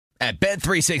At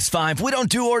Bet365, we don't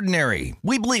do ordinary.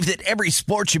 We believe that every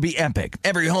sport should be epic.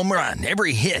 Every home run,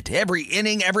 every hit, every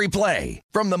inning, every play.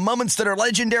 From the moments that are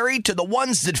legendary to the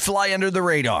ones that fly under the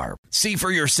radar. See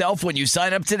for yourself when you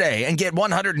sign up today and get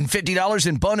 $150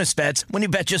 in bonus bets when you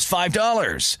bet just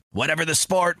 $5. Whatever the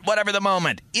sport, whatever the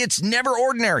moment, it's never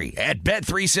ordinary at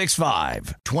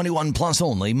Bet365. 21 plus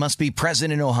only. Must be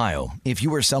present in Ohio. If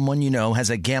you or someone you know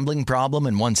has a gambling problem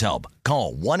and wants help,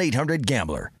 call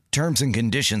 1-800-GAMBLER. Terms and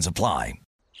conditions apply.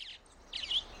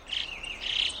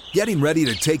 Getting ready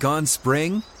to take on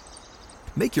spring?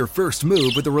 Make your first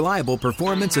move with the reliable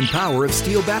performance and power of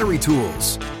Steel battery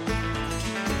tools.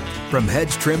 From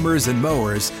hedge trimmers and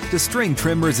mowers to string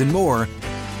trimmers and more,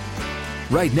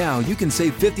 right now you can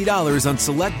save $50 on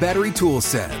select battery tool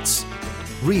sets.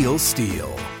 Real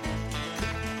Steel.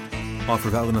 Offer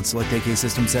valid on select AK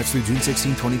system sets through June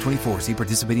 16, 2024. See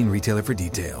participating retailer for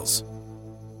details.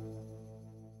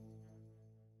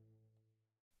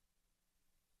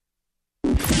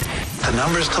 The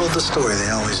numbers told the story, they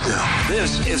always do.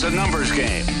 This is a numbers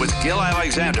game with Gil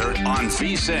Alexander on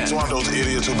VSiN. It's one of those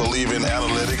idiots who believe in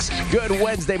analytics. Good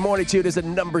Wednesday morning to you. It is a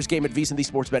numbers game at VSiN, the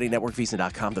sports betting network,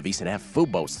 VSiN.com, the VSiN app,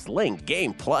 Fubo, Sling,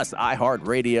 Game Plus,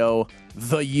 iHeartRadio,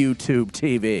 the YouTube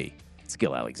TV. It's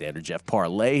Gil Alexander, Jeff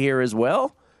Parlay here as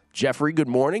well. Jeffrey, good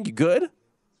morning. You good?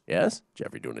 Yes?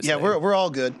 Jeffrey doing his thing. We're all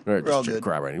good. We're all good.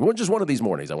 Well, just one of these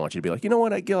mornings, I want you to be like, you know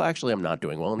what, Gil, actually, I'm not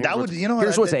doing well. And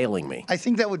here's what's ailing me. I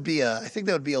think that would be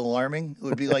alarming. It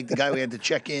would be like the guy we had to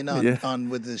check in on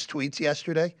with his tweets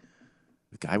yesterday.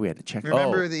 The guy we had to check.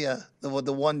 Remember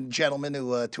the one gentleman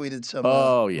who tweeted some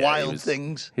wild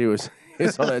things. He was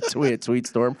on a tweet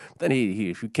storm. Then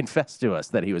he confessed to us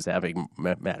that he was having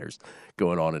matters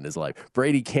going on in his life.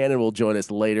 Brady Cannon will join us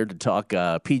later to talk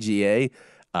PGA.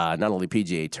 Not only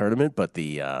PGA tournament, but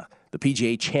the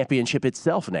PGA Championship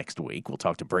itself next week. We'll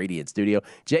talk to Brady in studio.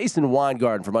 Jason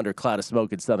Weingarten from Under Cloud of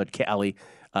Smoke in Southern Cali.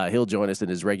 He'll join us in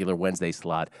his regular Wednesday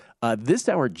slot. This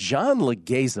hour, John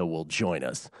Legeza will join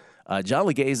us. John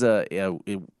Legeza,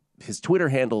 his Twitter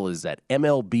handle is at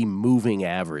MLB Moving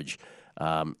Average.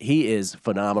 He is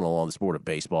phenomenal on the sport of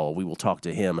baseball. We will talk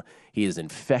to him. He is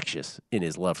infectious in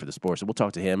his love for the sport. So we'll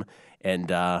talk to him.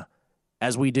 And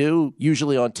as we do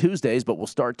usually on Tuesdays, but we'll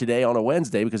start today on a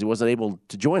Wednesday because he wasn't able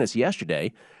to join us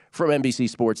yesterday, from NBC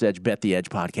Sports Edge, Bet the Edge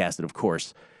podcast, and of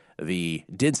course, the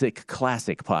Dinsick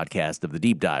Classic podcast of the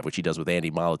Deep Dive, which he does with Andy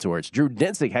Molitor. It's Drew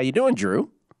Dinsick. How you doing, Drew?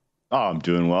 Oh, I'm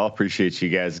doing well. Appreciate you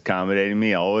guys accommodating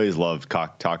me. I always love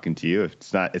talking to you.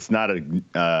 It's not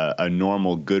a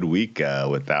normal good week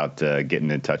without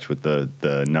getting in touch with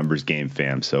the numbers game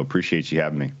fam. So appreciate you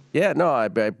having me. Yeah, no, I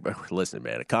listen,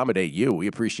 man. Accommodate you. We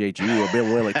appreciate you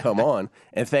being willing to come on,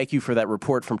 and thank you for that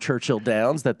report from Churchill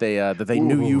Downs that they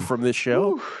knew you from this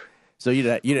show. Ooh. So you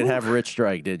didn't have Rich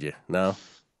Strike, did you? No.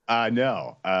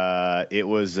 No, it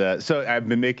was, so I've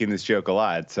been making this joke a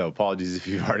lot, so apologies if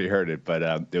you've already heard it, but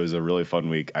it was a really fun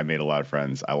week. I made a lot of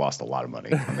friends. I lost a lot of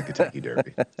money on the Kentucky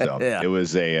Derby. So yeah. It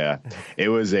was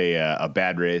a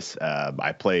bad race.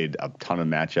 I played a ton of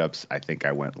matchups. I think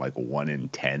I went like 1 in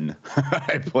 10.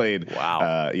 I played,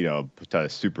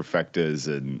 superfectas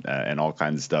and all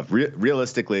kinds of stuff.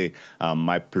 Realistically,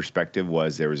 my perspective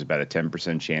was there was about a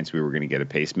 10% chance we were going to get a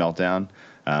pace meltdown.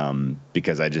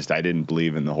 Because I didn't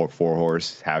believe in the whole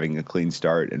 4-horse having a clean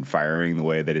start and firing the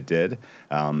way that it did.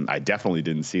 I definitely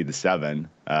didn't see the 7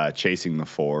 chasing the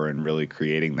 4 and really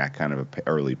creating that kind of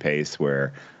early pace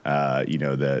where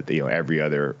every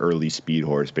other early speed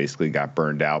horse basically got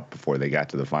burned out before they got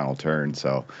to the final turn.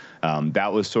 So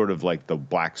that was sort of like the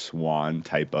black swan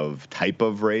type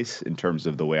of race in terms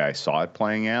of the way I saw it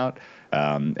playing out.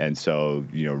 And so,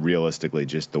 realistically,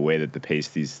 just the way that the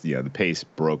pace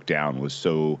broke down was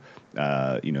so,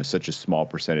 such a small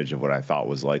percentage of what I thought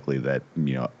was likely that,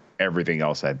 everything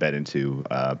else I bet into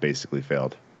basically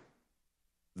failed.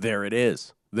 There it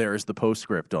is. There is the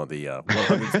postscript on the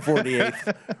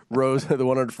 148th rose, the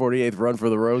 148th run for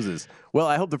the Roses. Well,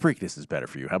 I hope the Preakness is better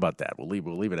for you. How about that? We'll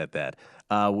leave it at that.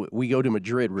 We go to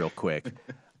Madrid real quick.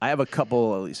 I have a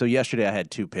couple. So yesterday I had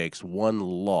 2 picks. One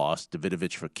lost,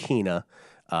 Davidovich Fokina,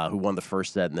 who won the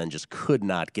first set and then just could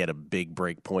not get a big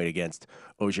break point against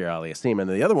Auger-Aliassime. And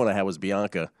the other one I had was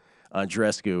Bianca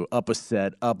Andreescu, up a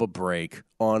set, up a break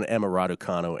on Emma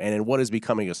Raducanu. And in what is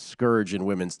becoming a scourge in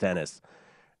women's tennis,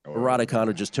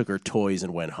 Raducanu just took her toys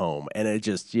and went home. And it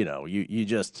just,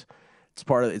 it's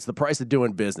the price of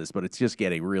doing business, but it's just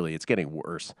getting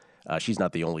worse. She's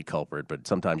not the only culprit, but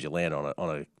sometimes you land on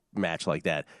a match like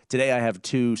that. Today I have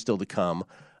 2 still to come.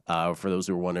 For those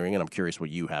who are wondering, and I'm curious what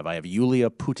you have. I have Yulia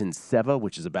Putintseva,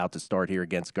 which is about to start here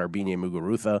against Garbiñe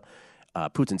Muguruza.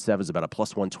 Putintseva is about a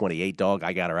plus 128 dog.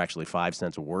 I got her actually 5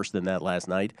 cents worse than that last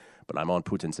night, but I'm on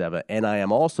Putintseva. And I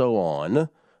am also on, a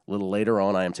little later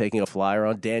on, I am taking a flyer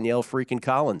on Danielle freaking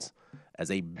Collins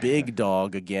as a big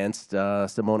dog against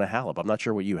Simona Halep. I'm not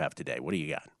sure what you have today. What do you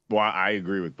got? Well, I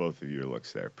agree with both of your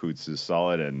looks there. Poots is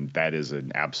solid, and that is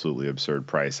an absolutely absurd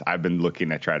price. I've been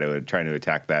looking at trying to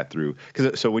attack that through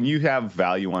so when you have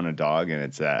value on a dog and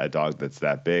it's a dog that's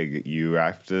that big, you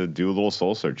have to do a little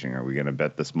soul searching. Are we going to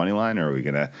bet this money line, or are we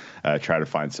going to try to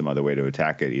find some other way to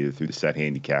attack it, either through the set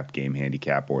handicap, game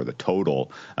handicap, or the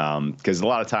total? Because a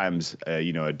lot of times,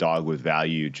 a dog with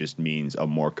value just means a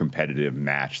more competitive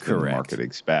match than the market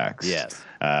expects. Yes.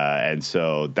 And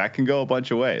so that can go a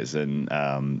bunch of ways. And,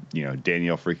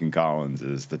 Danielle freaking Collins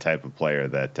is the type of player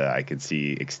that I could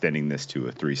see extending this to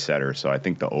a 3-setter. So I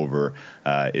think the over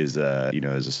is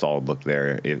a solid look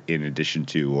there in addition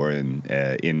to or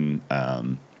in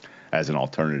as an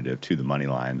alternative to the money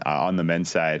line. On the men's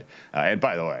side, and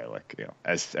by the way,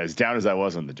 as down as I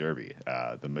was on the Derby,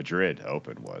 the Madrid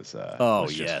Open was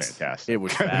just fantastic. It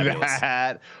was fabulous.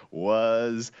 That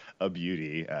was a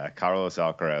beauty. Carlos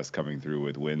Alcaraz coming through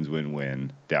with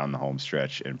win down the home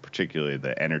stretch, and particularly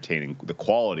the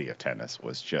quality of tennis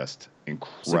was just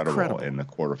incredible in the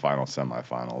quarterfinals,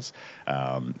 semifinals.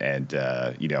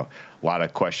 A lot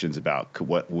of questions about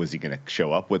what was he going to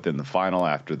show up with in the final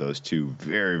after those two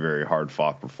very, very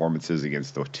hard-fought performances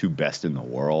against the two best in the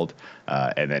world.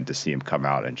 And then to see him come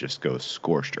out and just go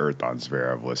scorched earth on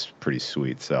Zverev was pretty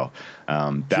sweet. So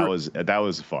that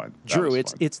was fun. Drew,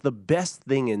 it's the best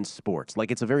thing in sports.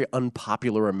 It's a very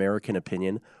unpopular American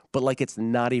opinion, but it's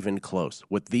not even close.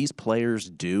 What these players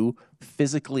do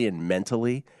physically and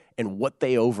mentally, and what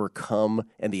they overcome,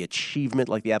 and the achievement,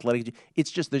 the athletic,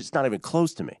 it's not even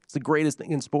close to me. It's the greatest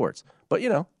thing in sports. But, we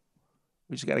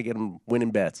just got to get them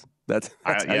winning bets. That's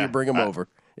how you bring them over.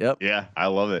 Yep. Yeah, I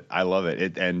love it.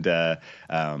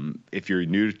 If you're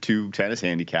new to tennis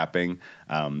handicapping,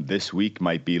 this week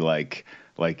might be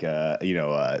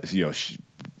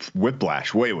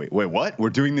whiplash. Wait, what? We're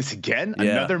doing this again? Yeah.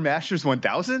 Another Masters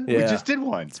 1000? Yeah. We just did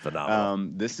one. It's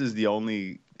phenomenal.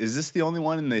 Is this the only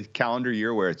one in the calendar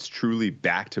year where it's truly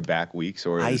back-to-back weeks,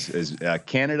 or is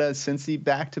Canada, Cincy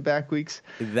back-to-back weeks?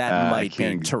 That might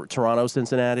be. Toronto,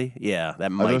 Cincinnati? Yeah,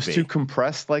 that might be. Are those two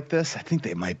compressed like this? I think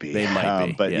they might be. They might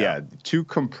be. But yeah, two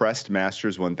compressed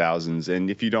Masters 1000s. And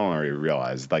if you don't already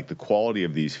realize, the quality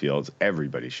of these fields,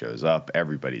 everybody shows up.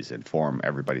 Everybody's in form.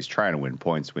 Everybody's trying to win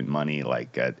points, win money.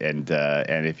 And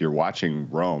if you're watching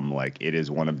Rome, it is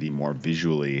one of the more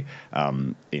visually,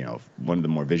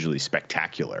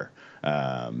 spectacular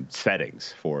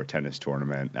settings for a tennis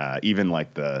tournament. Even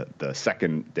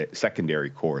the secondary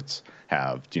courts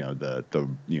have the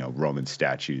Roman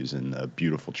statues and the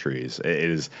beautiful trees.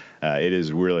 It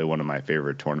is really one of my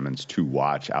favorite tournaments to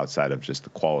watch outside of just the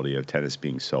quality of tennis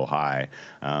being so high.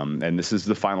 And this is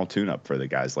the final tune-up for the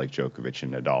guys like Djokovic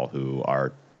and Nadal, who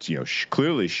are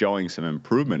clearly showing some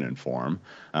improvement in form,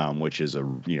 which is a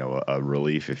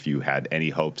relief if you had any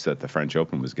hopes that the French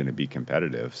Open was going to be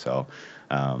competitive. So,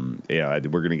 we're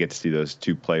going to get to see those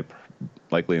two play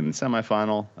likely in the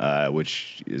semifinal,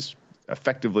 which is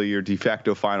effectively your de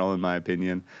facto final, in my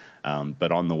opinion.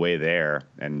 But on the way there,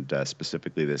 and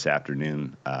specifically this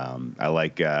afternoon, I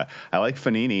like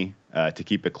Fognini to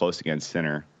keep it close against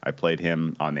Sinner. I played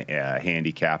him on the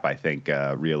handicap. I think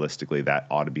realistically that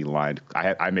ought to be lined.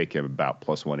 I make him about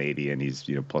plus 180, and he's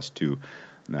plus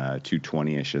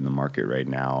 220-ish in the market right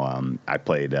now. I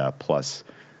played plus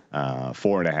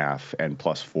 4.5 and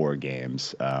plus 4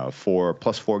 games.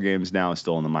 Plus 4 games now is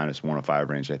still in the minus 105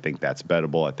 range. I think that's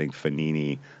bettable. I think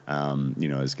Fognini,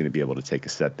 is going to be able to take a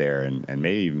set there and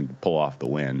maybe even pull off the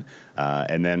win.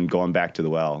 And then going back to the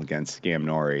well against Cam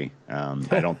Norrie,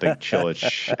 I don't think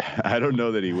Cilic, I don't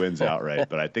know that he wins outright,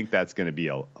 but I think that's going to be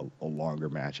a longer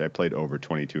match. I played over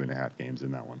 22.5 games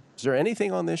in that one. Is there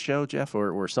anything on this show, Jeff,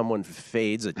 where someone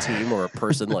fades a team or a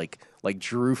person like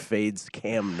Drew fades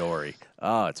Cam Norrie?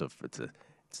 Oh, it's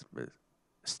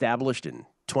established in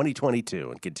 2022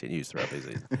 and continues throughout the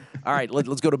season. All right,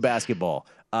 let's go to basketball.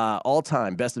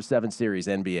 All-time best of 7 series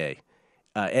NBA.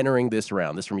 Entering this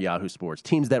round, this from Yahoo Sports.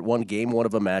 Teams that won Game 1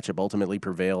 of a matchup ultimately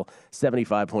prevail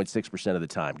 75.6% of the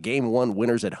time. Game 1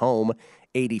 winners at home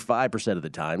 85% of the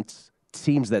time.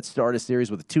 Teams that start a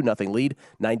series with a 2-0 lead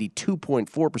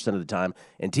 92.4% of the time.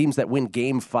 And teams that win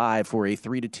Game 5 for a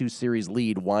 3-2 series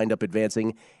lead wind up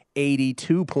advancing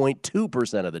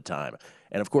 82.2% of the time.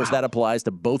 And, of course, that applies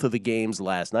to both of the games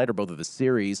last night, or both of the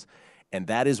series. And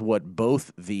that is what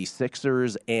both the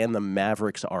Sixers and the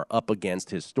Mavericks are up against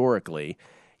historically.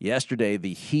 Yesterday,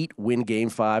 the Heat win Game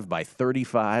 5 by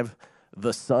 35.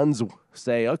 The Suns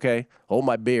say, okay, hold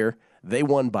my beer. They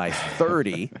won by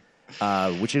 30,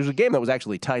 which is a game that was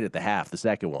actually tight at the half, the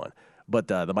second one. But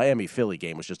the Miami-Philly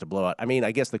game was just a blowout. I mean,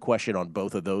 I guess the question on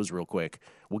both of those real quick,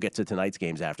 we'll get to tonight's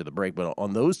games after the break, but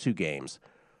on those two games,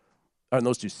 on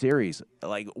those two series,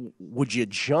 like, would you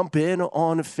jump in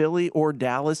on Philly or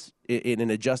Dallas in an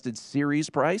adjusted series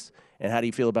price? And how do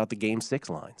you feel about the Game 6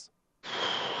 lines?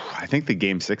 I think the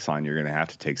Game 6 line, you're going to have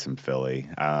to take some Philly.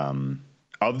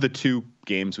 Of the two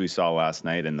games we saw last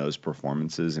night and those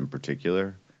performances in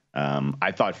particular,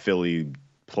 I thought Philly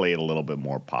played a little bit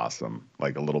more possum,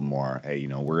 like a little more, hey, you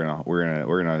know, we're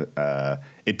gonna.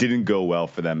 It didn't go well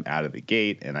for them out of the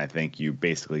gate, and I think you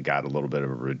basically got a little bit of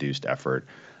a reduced effort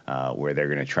where they're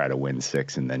going to try to win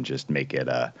 6 and then just make it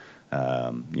an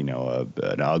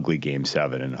ugly Game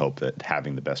 7 and hope that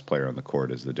having the best player on the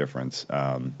court is the difference.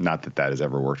 Not that has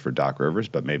ever worked for Doc Rivers,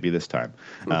 but maybe this time.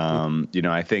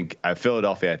 I think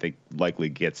Philadelphia, likely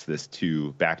gets this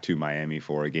back to Miami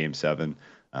for a Game 7.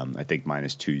 I think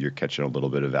 -2, you're catching a little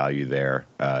bit of value there.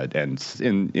 And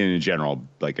in general,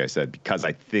 like I said, because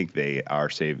I think they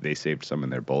saved some of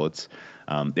their bullets.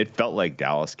 It felt like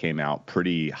Dallas came out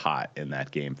pretty hot in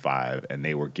that Game 5, and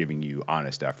they were giving you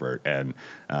honest effort. And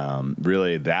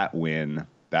really, that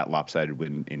lopsided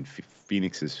win in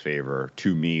Phoenix's favor,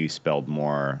 to me, spelled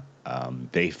more.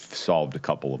 They solved a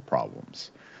couple of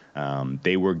problems.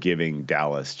 They were giving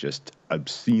Dallas just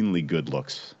obscenely good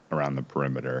looks around the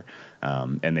perimeter.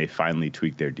 And they finally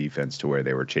tweaked their defense to where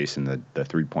they were chasing the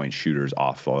 3-point shooters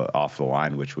off the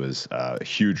line, which was a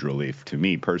huge relief to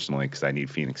me personally, because I need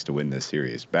Phoenix to win this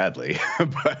series badly.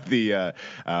 But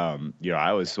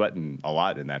I was sweating a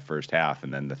lot in that first half,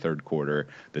 and then the third quarter,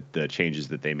 the changes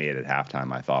that they made at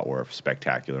halftime, I thought were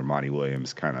spectacular. Monty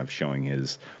Williams kind of showing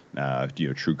his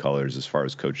true colors as far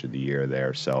as coach of the year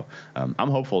there. So I'm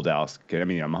hopeful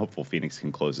I'm hopeful Phoenix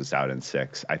can close this out in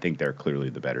 6. I think they're clearly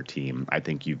the better team. I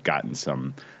think you've gotten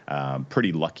some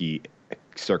pretty lucky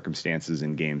circumstances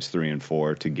in games 3 and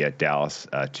 4 to get Dallas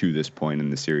to this point in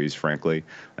the series, frankly.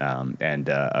 And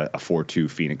a 4-2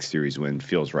 Phoenix series win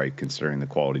feels right considering the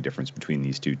quality difference between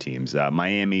these two teams.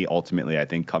 Miami ultimately, I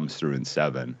think, comes through in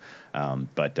 7.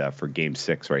 But for Game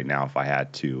 6 right now, if I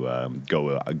had to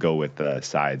go with the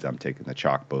sides, I'm taking the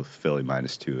chalk, both Philly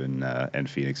 -2 and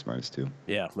Phoenix -2.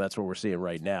 Yeah, that's what we're seeing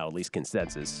right now, at least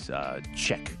consensus.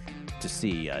 Check to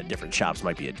see different chops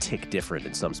might be a tick different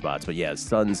in some spots. But yeah,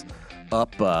 Suns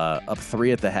up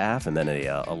 3 at the half, and then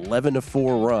a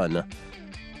 11-4 run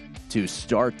to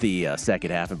start the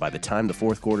second half. And by the time the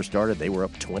fourth quarter started, they were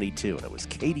up 22, and it was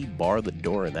Katie bar the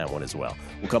door in that one as well.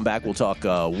 We'll come back. We'll talk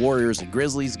Warriors and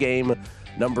Grizzlies game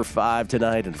number 5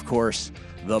 tonight, and of course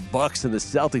the Bucks and the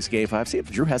Celtics game 5. See if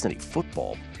Drew has any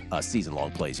football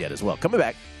season-long plays yet as well. Coming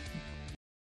back.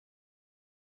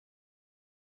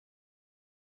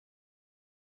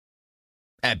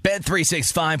 At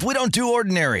Bet365, we don't do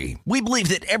ordinary. We believe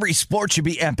that every sport should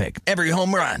be epic. Every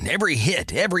home run, every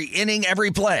hit, every inning, every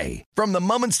play. From the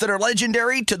moments that are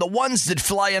legendary to the ones that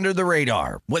fly under the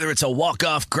radar. Whether it's a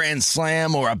walk-off grand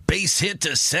slam or a base hit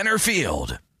to center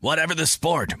field. Whatever the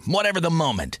sport, whatever the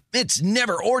moment. It's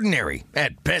never ordinary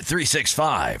at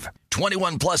Bet365.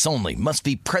 21 plus only. Must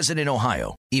be present in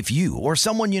Ohio. If you or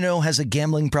someone you know has a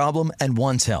gambling problem and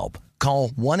wants help, call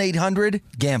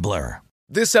 1-800-GAMBLER.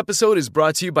 This episode is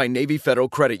brought to you by Navy Federal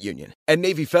Credit Union. At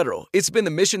Navy Federal, it's been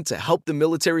the mission to help the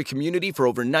military community for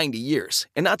over 90 years.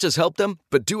 And not just help them,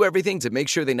 but do everything to make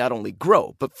sure they not only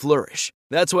grow, but flourish.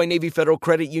 That's why Navy Federal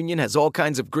Credit Union has all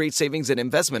kinds of great savings and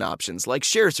investment options like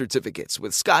share certificates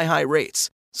with sky-high rates.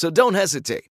 So don't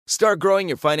hesitate. Start growing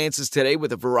your finances today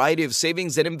with a variety of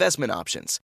savings and investment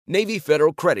options. Navy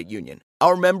Federal Credit Union.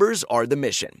 Our members are the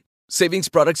mission. Savings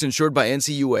products insured by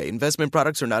NCUA. Investment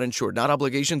products are not insured, not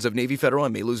obligations of Navy Federal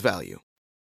and may lose value.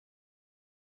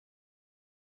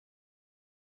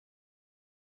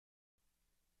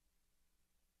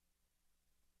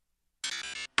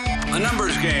 A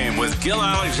numbers game with Gil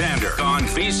Alexander on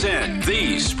VSiN,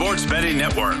 the Sports Betting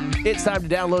Network. It's time to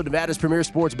download Nevada's premier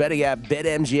sports betting app,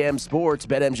 BetMGM Sports.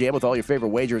 BetMGM with all your favorite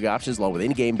wagering options, along with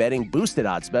in-game betting, boosted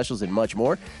odds specials, and much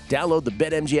more. Download the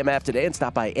BetMGM app today and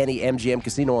stop by any MGM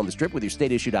casino on the Strip with your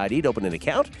state-issued ID to open an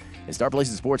account and start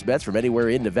placing sports bets from anywhere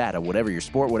in Nevada. Whatever your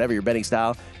sport, whatever your betting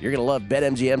style, you're going to love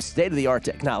BetMGM's state-of-the-art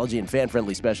technology and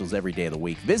fan-friendly specials every day of the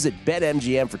week. Visit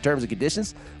BetMGM for terms and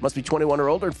conditions. Must be 21 or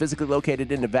older and physically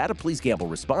located in Nevada. Please gamble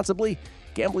responsibly.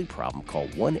 Gambling problem? Call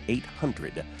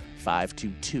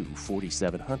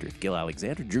 1-800-522-4700. Gil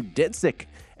Alexander, Drew Densick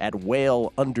at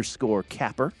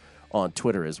Whale_Capper on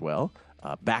Twitter as well.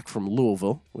 Back from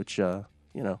Louisville, which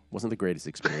wasn't the greatest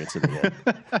experience in the end,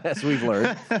 as we've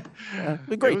learned.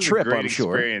 A great trip, great I'm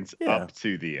sure. Experience up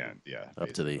to the end, yeah.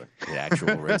 Up to the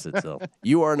actual race itself.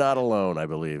 You are not alone, I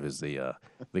believe, is the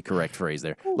correct phrase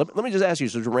there. Let me just ask you,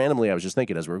 so randomly, I was just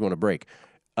thinking as we were going to break,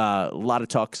 a lot of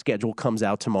talk, schedule comes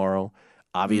out tomorrow.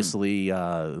 Obviously,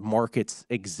 markets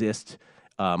exist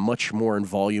much more in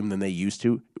volume than they used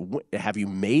to. Have you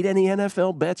made any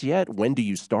NFL bets yet? When do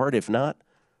you start, if not?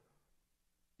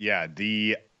 Yeah,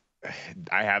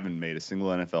 I haven't made a single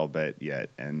NFL bet yet,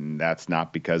 and that's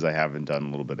not because I haven't done a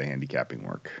little bit of handicapping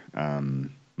work.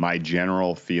 My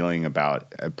general feeling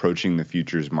about approaching the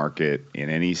futures market in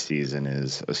any season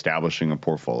is establishing a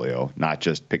portfolio, not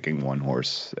just picking one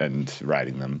horse and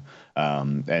riding them.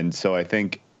 And so I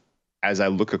think as I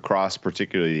look across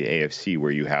particularly the AFC,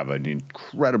 where you have an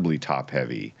incredibly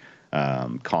top-heavy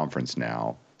conference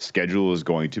now, schedule is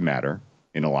going to matter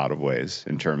in a lot of ways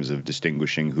in terms of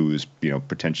distinguishing who's,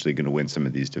 potentially going to win some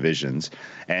of these divisions.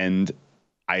 And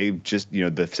I just, the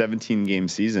 17-game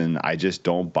season, I just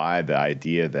don't buy the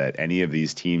idea that any of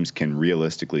these teams can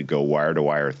realistically go wire to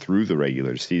wire through the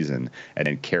regular season and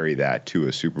then carry that to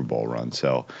a Super Bowl run.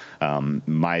 So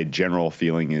my general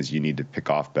feeling is you need to pick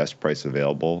off best price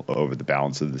available over the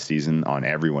balance of the season on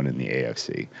everyone in the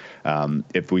AFC.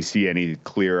 If we see any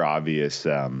clear, obvious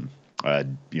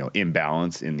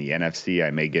imbalance in the NFC,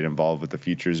 I may get involved with the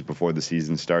futures before the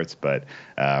season starts. But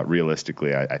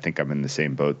realistically, I think I'm in the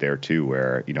same boat there too,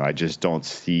 where I just don't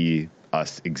see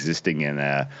us existing in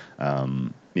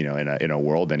in a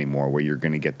world anymore where you're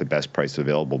going to get the best price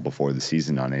available before the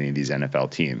season on any of these NFL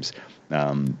teams.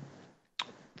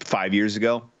 5 years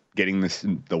ago, getting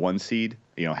the 1 seed,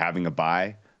 having a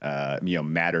bye,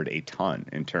 mattered a ton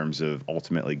in terms of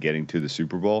ultimately getting to the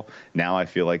Super Bowl. Now I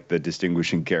feel like the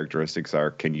distinguishing characteristics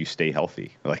are, can you stay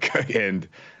healthy? For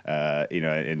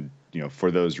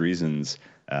those reasons,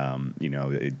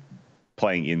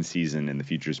 playing in season in the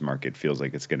futures market feels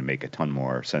like it's going to make a ton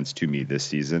more sense to me this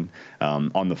season.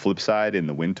 On the flip side, in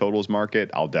the win totals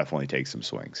market, I'll definitely take some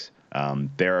swings.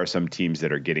 There are some teams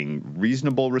that are getting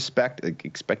reasonable respect,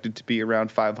 expected to be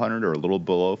around 500 or a little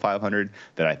below 500,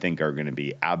 that I think are going to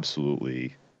be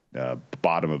absolutely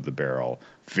bottom of the barrel,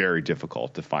 very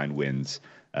difficult to find wins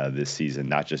this season,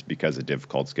 not just because of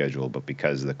difficult schedule, but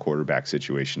because the quarterback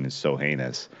situation is so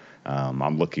heinous.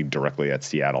 I'm looking directly at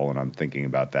Seattle when I'm thinking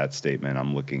about that statement.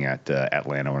 I'm looking at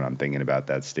Atlanta when I'm thinking about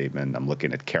that statement. I'm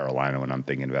looking at Carolina when I'm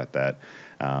thinking about that.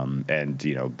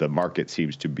 The market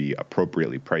seems to be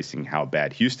appropriately pricing how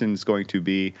bad Houston's going to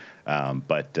be.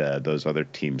 But those other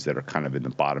teams that are kind of in the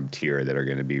bottom tier that are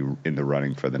going to be in the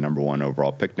running for the number 1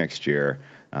 overall pick next year,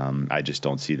 I just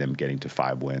don't see them getting to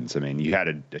 5 wins. I mean, you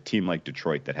had a team like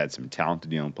Detroit that had some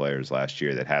talented young players last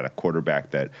year, that had a quarterback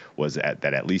that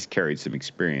at least carried some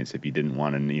experience. If you didn't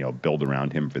want to, build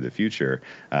around him for the future,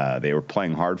 they were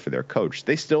playing hard for their coach.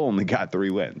 They still only got 3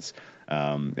 wins.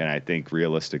 And I think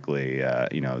realistically, I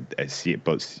see it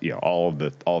both. All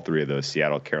 3 of those,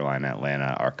 Seattle, Carolina,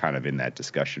 Atlanta, are kind of in that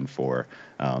discussion for,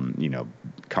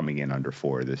 coming in under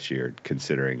 4 this year,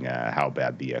 considering how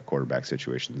bad the quarterback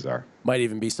situations are. Might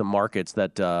even be some markets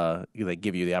that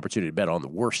give you the opportunity to bet on the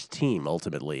worst team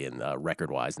ultimately in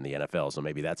record-wise in the NFL. So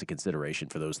maybe that's a consideration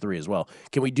for those 3 as well.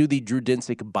 Can we do the Drew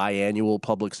Dinsick biannual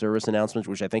public service announcement,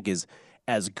 which I think is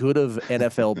as good of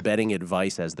NFL betting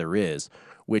advice as there is,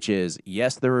 which is,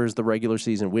 yes, there is the regular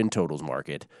season win totals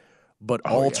market, but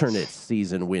alternate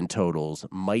season win totals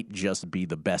might just be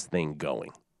the best thing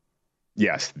going.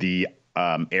 Yes, the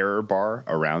error bar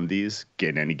around these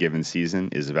in any given season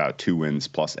is about 2 wins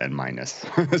plus and minus.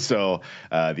 So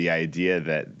the idea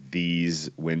that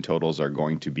these win totals are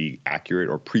going to be accurate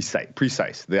or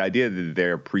precise. The idea that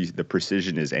the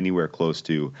precision is anywhere close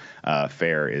to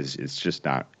fair is just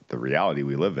not the reality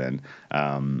we live in.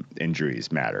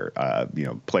 Injuries matter.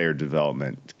 Player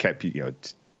development.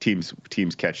 Teams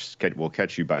will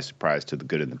catch you by surprise to the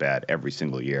good and the bad every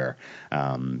single year.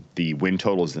 The win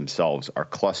totals themselves are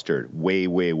clustered way,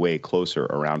 way, way closer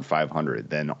around 500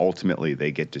 than ultimately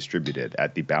they get distributed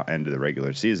at the end of the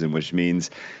regular season, which means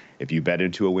if you bet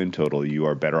into a win total, you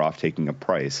are better off taking a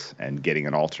price and getting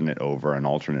an alternate over, an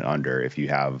alternate under, if you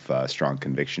have strong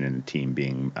conviction in a team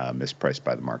being mispriced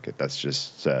by the market. That's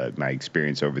just my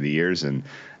experience over the years. And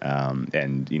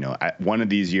one of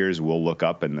these years we'll look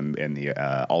up and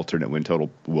the alternate win total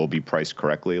will be priced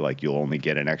correctly. Like you'll only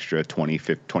get an extra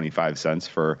 25 cents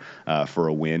for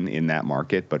a win in that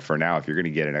market. But for now, if you're going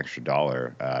to get an extra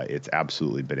 $1, it's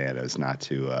absolutely bananas not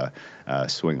to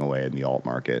swing away in the alt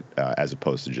market as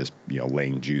opposed to just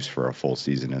laying juice for a full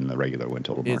season in the regular win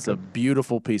total market. It's a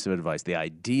beautiful piece of advice. The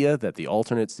idea that the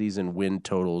alternate season win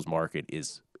totals market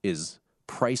is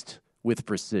priced with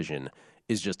precision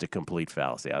is just a complete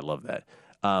fallacy. I love that.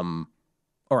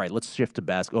 All right, let's shift to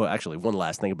basketball. Oh, actually, one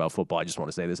last thing about football. I just want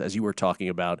to say this. As you were talking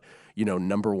about,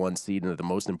 number one seed and the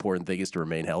most important thing is to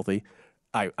remain healthy,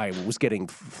 I was getting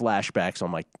flashbacks on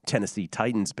my Tennessee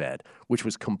Titans bet, which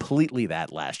was completely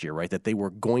that last year, right? That they were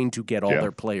going to get all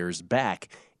their players back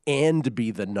and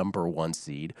be the number one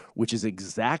seed, which is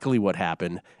exactly what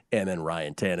happened. And then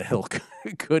Ryan Tannehill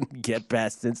couldn't get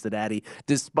past Cincinnati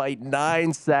despite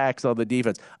 9 sacks on the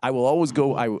defense. I will always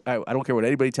go, I don't care what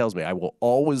anybody tells me, I will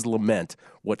always lament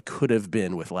what could have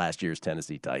been with last year's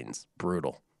Tennessee Titans.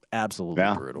 Brutal. Absolutely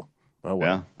brutal. Oh,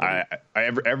 well. Yeah.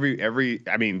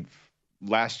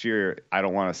 Last year, I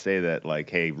don't want to say that,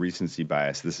 hey, recency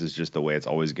bias, this is just the way it's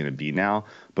always going to be now.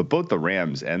 But both the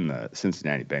Rams and the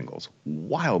Cincinnati Bengals,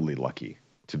 wildly lucky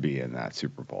to be in that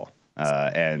Super Bowl.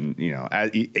 And,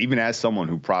 even as someone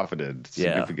who profited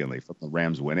significantly from the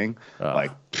Rams winning,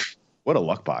 what a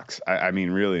luck box. I mean,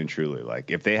 really and truly,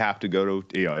 if they have to go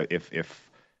to,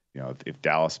 if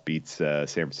Dallas beats San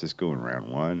Francisco in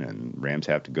round 1 and Rams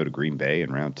have to go to Green Bay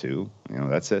in round 2,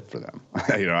 that's it for them.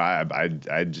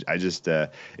 I just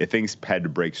if things had to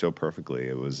break so perfectly,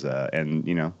 it was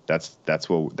that's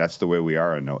the way we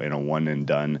are in a one and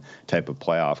done type of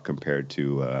playoff compared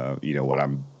to what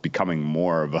I'm becoming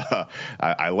more of a.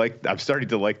 I'm starting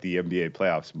to like the NBA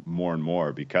playoffs more and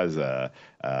more because the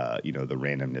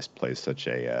randomness plays such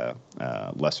a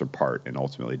lesser part in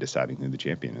ultimately deciding who the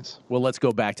champion is. Well, let's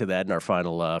go back to that in our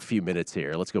final few minutes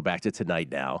here. Let's go back to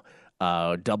tonight now.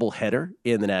 Double header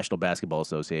in the National Basketball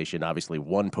Association. Obviously,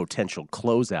 one potential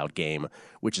closeout game,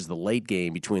 which is the late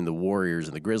game between the Warriors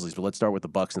and the Grizzlies. But let's start with the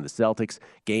Bucks and the Celtics.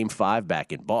 Game 5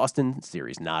 back in Boston.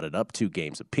 Series knotted up 2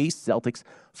 games apiece. Celtics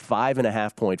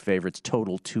 5.5-point favorites.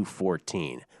 Total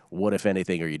 214. What, if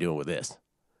anything, are you doing with this?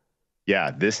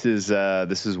 Yeah, this is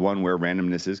one where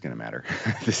randomness is going to matter.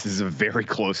 This is a very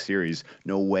close series.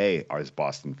 No way is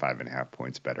Boston 5.5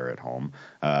 points better at home.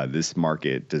 This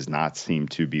market does not seem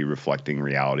to be reflecting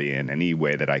reality in any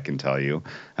way that I can tell you.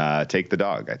 Take the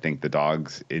dog. I think the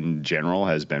dogs in general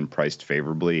has been priced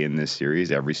favorably in this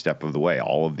series every step of the way.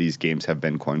 All of these games have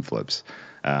been coin flips.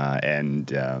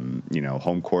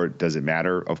 Home court, does it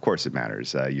matter? Of course it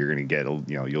matters. You're going to get,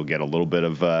 you'll get a little bit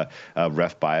of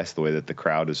ref bias the way that the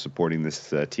crowd is supporting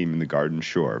this team in the Garden,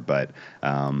 sure. But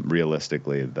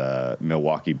realistically, the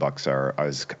Milwaukee Bucks are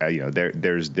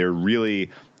there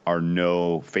really are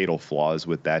no fatal flaws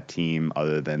with that team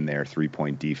other than their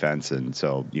 3-point defense. And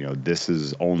so, this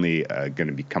is only going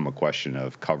to become a question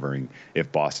of covering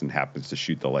if Boston happens to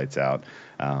shoot the lights out.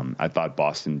 I thought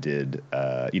Boston did,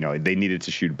 they needed to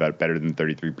shoot better than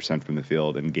 33% from the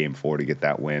field in Game 4 to get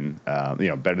that win,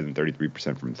 better than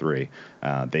 33% from 3.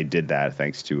 They did that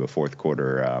thanks to a fourth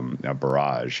quarter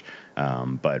barrage.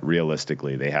 But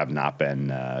realistically, they have not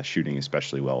been shooting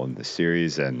especially well in this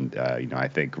series. And, I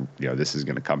think, this is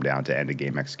going to come down to end of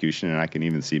game execution. And I can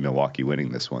even see Milwaukee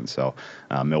winning this one. So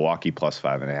Milwaukee plus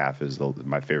 5.5 is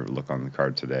my favorite look on the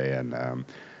card today. And,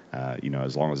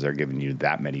 as long as they're giving you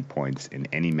that many points in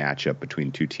any matchup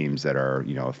between two teams that are,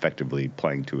 effectively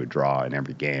playing to a draw in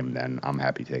every game, then I'm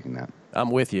happy taking that.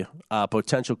 I'm with you.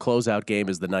 Potential closeout game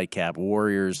is the nightcap.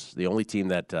 Warriors, the only team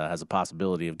that has a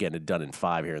possibility of getting it done in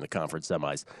 5 here in the conference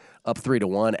semis. Up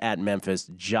 3-1 at Memphis.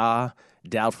 Ja,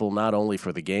 doubtful not only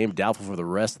for the game, doubtful for the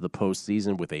rest of the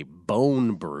postseason with a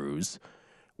bone bruise.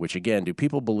 Which, again, do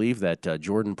people believe that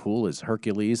Jordan Poole is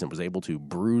Hercules and was able to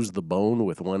bruise the bone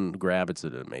with one grab? It's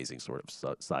an amazing sort of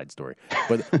side story.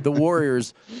 But the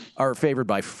Warriors are favored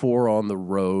by 4 on the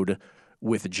road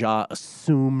with Ja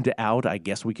assumed out. I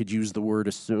guess we could use the word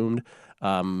assumed.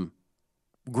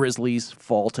 Grizzlies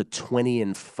fall to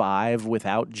 20-5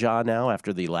 without Ja now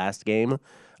after the last game,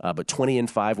 but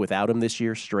 20-5 without him this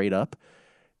year straight up.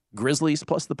 Grizzlies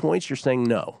plus the points, you're saying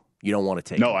no. You don't want to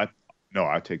take it. No,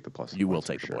 I'll take the plus. You will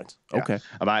take the points. Yeah. Okay.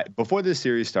 Before this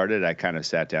series started, I kind of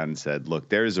sat down and said, look,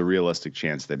 there is a realistic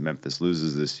chance that Memphis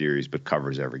loses this series but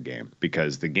covers every game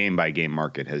because the game-by-game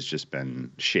market has just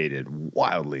been shaded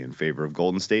wildly in favor of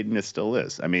Golden State, and it still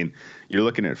is. I mean, you're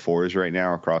looking at 4s right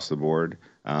now across the board.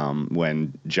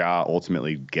 When Ja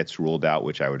ultimately gets ruled out,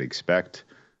 which I would expect,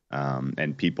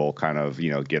 and people kind of,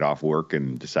 get off work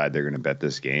and decide they're going to bet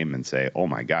this game and say, oh,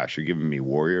 my gosh, you're giving me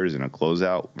Warriors in a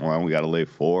closeout? Well, we got to lay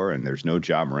 4, and there's no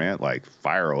Ja Morant.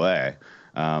 Fire away.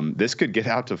 This could get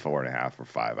out to 4.5 or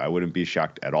 5. I wouldn't be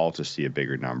shocked at all to see a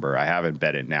bigger number. I haven't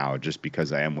bet it now just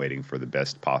because I am waiting for the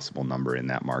best possible number in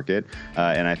that market.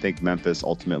 And I think Memphis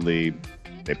ultimately,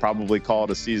 they probably call it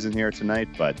a season here tonight,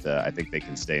 but I think they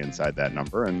can stay inside that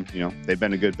number. And, they've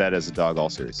been a good bet as a dog all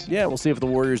series. Yeah, we'll see if the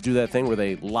Warriors do that thing where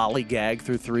they lollygag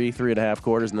through 3.5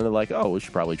 quarters, and then they're like, oh, we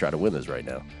should probably try to win this right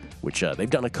now. which they've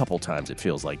done a couple times, it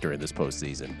feels like, during this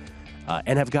postseason,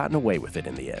 and have gotten away with it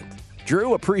in the end.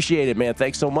 Drew, appreciate it, man.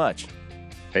 Thanks so much.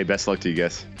 Hey, best luck to you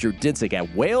guys. Drew Dinsick at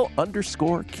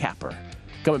Whale_Capper.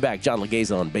 Coming back, John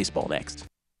Legaze on baseball next.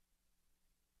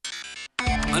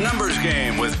 A numbers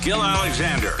game with Gil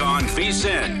Alexander on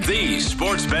VSiN, the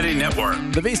sports betting network.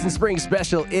 The VSiN Spring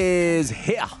Special is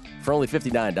here. For only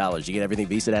 $59, you get everything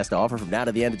VSiN has to offer from now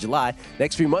to the end of July.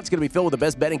 Next few months going to be filled with the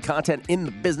best betting content in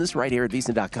the business right here at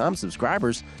VSiN.com.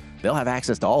 Subscribers, they'll have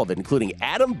access to all of it, including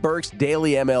Adam Burke's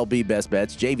daily MLB best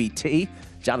bets, JVT,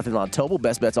 Jonathan Montoble,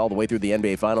 best bets all the way through the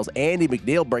NBA Finals, Andy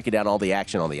McNeil breaking down all the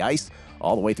action on the ice,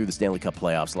 all the way through the Stanley Cup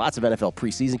playoffs. Lots of NFL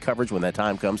preseason coverage when that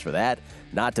time comes for that.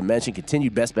 Not to mention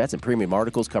continued best bets and premium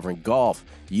articles covering golf,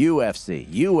 UFC,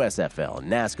 USFL,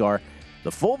 and NASCAR.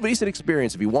 The full VSiN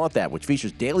experience, if you want that, which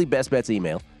features daily best bets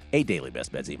email, a daily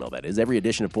best bets email, that is, every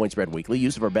edition of Point Spread Weekly,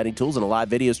 use of our betting tools, and a live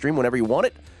video stream whenever you want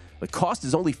it. The cost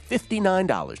is only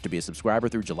 $59 to be a subscriber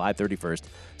through July 31st.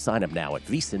 Sign up now at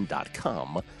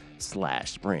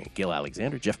VSiN.com/spring. Gil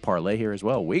Alexander, Jeff Parlay here as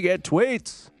well. We get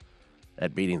tweets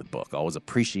at Beating the Book. Always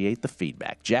appreciate the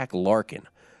feedback. Jack Larkin.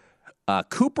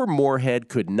 Cooper Moorhead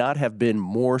could not have been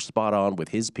more spot on with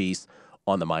his piece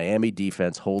on the Miami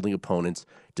defense holding opponents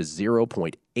to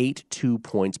 0.82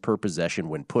 points per possession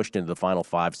when pushed into the final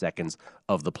 5 seconds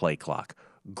of the play clock.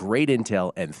 Great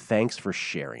intel, and thanks for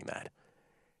sharing that.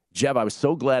 Jeb, I was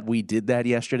so glad we did that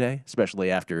yesterday, especially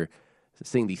after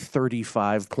seeing the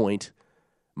 35-point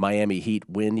Miami Heat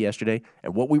win yesterday.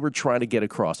 And what we were trying to get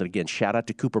across, and again, shout out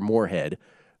to Cooper Moorhead,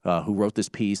 who wrote this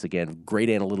piece. Again, great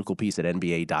analytical piece at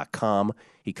NBA.com.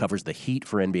 He covers the Heat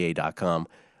for NBA.com.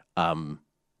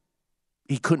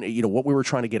 He couldn't, what we were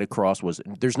trying to get across was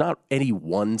there's not any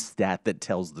one stat that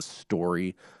tells the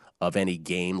story of any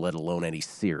game, let alone any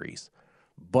series.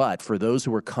 But for those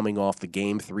who are coming off the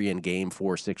Game 3 and Game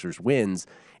 4 Sixers wins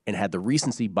and had the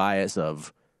recency bias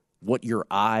of what your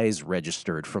eyes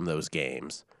registered from those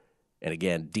games, and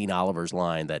again, Dean Oliver's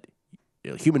line that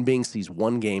human beings sees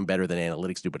one game better than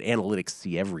analytics do, but analytics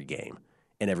see every game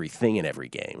and everything in every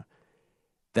game.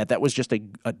 That was just a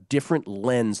different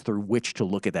lens through which to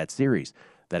look at that series.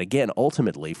 That, again,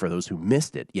 ultimately, for those who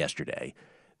missed it yesterday,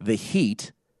 the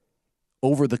Heat,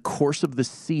 over the course of the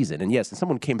season, and yes, and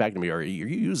someone came back to me, are you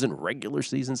using regular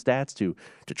season stats to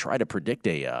try to predict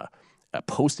a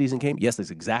postseason game? Yes,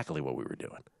 that's exactly what we were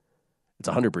doing. It's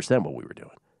 100% what we were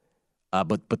doing.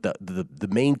 But the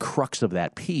main crux of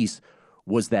that piece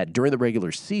was that during the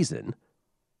regular season,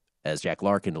 as Jack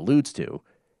Larkin alludes to,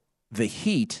 the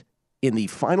Heat, in the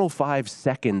final 5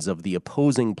 seconds of the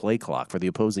opposing play clock for the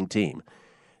opposing team,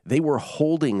 they were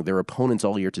holding their opponents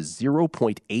all year to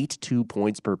 0.82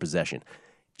 points per possession.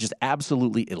 Just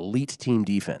absolutely elite team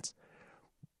defense.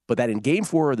 But that in Game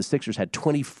 4, the Sixers had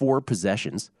 24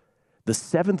 possessions, the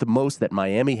 7th most that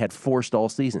Miami had forced all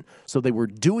season. So they were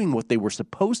doing what they were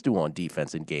supposed to on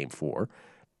defense in Game 4,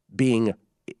 being,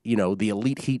 the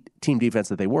elite Heat team defense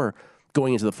that they were,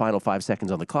 going into the final 5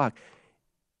 seconds on the clock.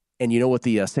 And you know what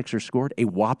the Sixers scored? A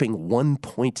whopping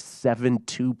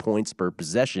 1.72 points per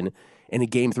possession. And in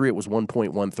Game 3, it was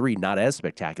 1.13. Not as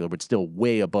spectacular, but still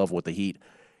way above what the Heat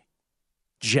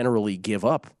generally give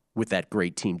up with that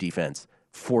great team defense,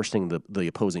 forcing the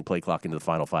opposing play clock into the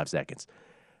final 5 seconds.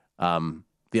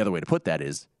 The other way to put that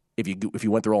is, if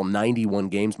you went through all 91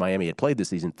 games Miami had played this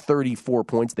season, 34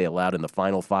 points they allowed in the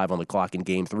final 5 on the clock in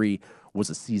Game 3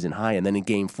 was a season high. And then in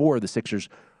Game 4, the Sixers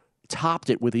topped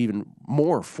it with even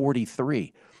more,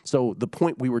 43. So the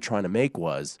point we were trying to make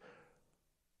was,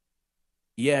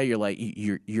 you're like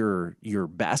your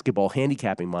basketball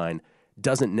handicapping mind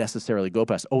doesn't necessarily go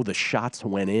past, the shots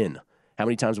went in. How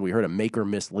many times have we heard a make or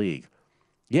miss league?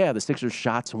 Yeah, the Sixers'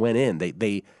 shots went in.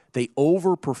 They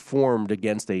overperformed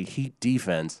against a Heat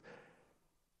defense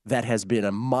that has been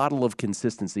a model of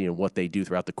consistency in what they do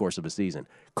throughout the course of a season.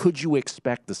 Could you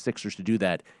expect the Sixers to do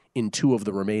that in 2 of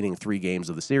the remaining 3 games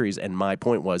of the series? And my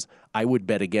point was, I would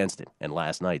bet against it. And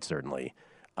last night, certainly,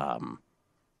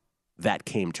 that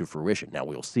came to fruition. Now,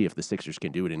 we'll see if the Sixers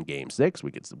can do it in Game 6.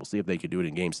 We'll see if they can do it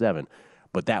in Game 7.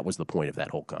 But that was the point of that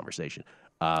whole conversation.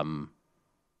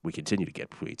 We continue to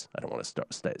get tweets. I don't want to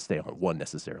stay on one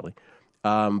necessarily.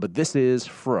 But this is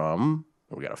from,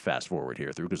 we got to fast forward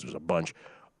here through because there's a bunch.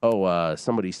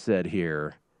 Somebody said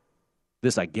here,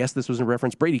 I guess this was in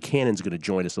reference. Brady Cannon's going to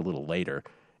join us a little later.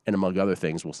 And among other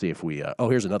things, we'll see if we,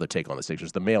 here's another take on the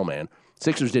Sixers. The mailman.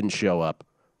 Sixers didn't show up.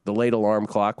 The late alarm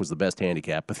clock was the best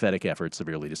handicap. Pathetic effort,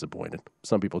 severely disappointed.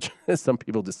 Some people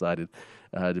decided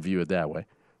to view it that way.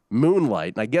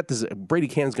 Moonlight, and I get this. Brady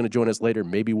Cannon's going to join us later.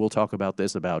 Maybe we'll talk about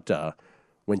this, about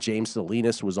when James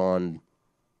Salinas was on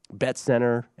Bet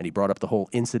Center, and he brought up the whole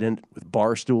incident with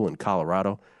Barstool in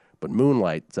Colorado. But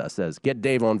Moonlight says, get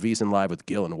Dave on VSiN Live with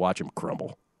Gil and watch him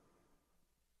crumble.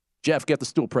 Jeff, get the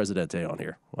Stool Presidente on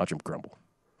here. Watch him crumble.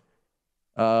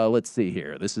 Let's see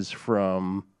here. This is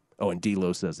from, and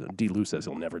D-Lou says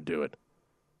he'll never do it.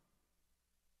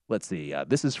 Let's see.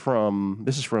 This is from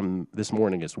this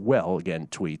morning as well. Again,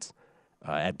 tweets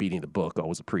at Beating the Book.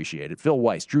 Always appreciated. Phil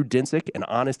Weiss, Drew Dinsick, an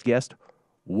honest guest.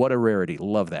 What a rarity.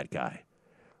 Love that guy.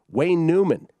 Wayne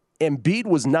Newman, Embiid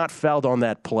was not fouled on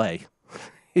that play.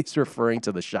 He's referring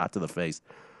to the shot to the face.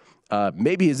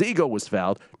 Maybe his ego was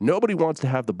fouled. Nobody wants to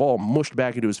have the ball mushed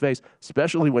back into his face,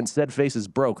 especially when said face is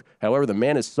broke. However, the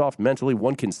man is soft mentally.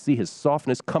 One can see his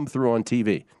softness come through on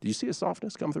TV. Do you see his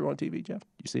softness come through on TV, Jeff?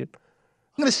 Do you see it?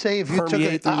 I'm going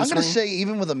to say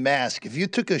even with a mask, if you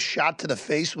took a shot to the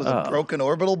face with a broken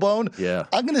orbital bone,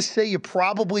 I'm going to say you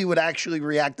probably would actually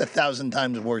react 1,000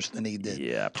 times worse than he did.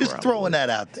 Yeah, just throwing that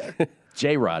out there.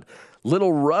 J-Rod,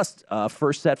 little rust,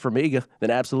 first set from Iga,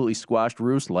 then absolutely squashed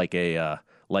Roos like an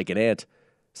ant.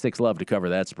 6-love to cover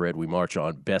that spread. We march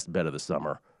on. Best bet of the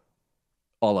summer.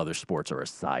 All other sports are a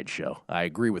sideshow. I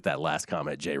agree with that last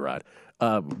comment, J-Rod.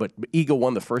 But Iga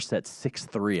won the first set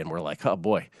 6-3, and we're like, oh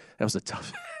boy, that was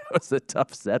a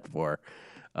tough set for her.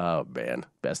 Oh man,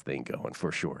 best thing going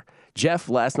for sure. Jeff,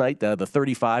 last night, the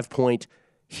 35-point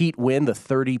Heat win, the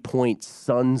 30-point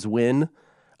Suns win.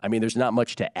 I mean, there's not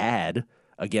much to add.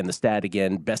 Again, the stat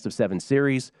best of 7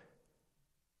 series.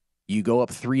 You go up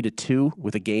 3-2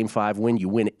 with a Game 5 win. You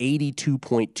win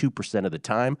 82.2% of the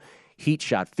time. Heat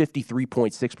shot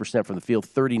 53.6% from the field,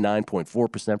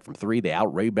 39.4% from 3. They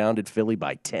out-rebounded Philly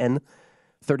by 10.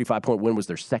 35-point win was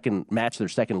their second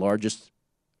largest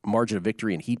margin of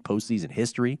victory in Heat postseason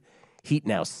history. Heat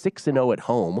now 6-0 at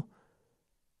home.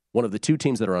 One of the 2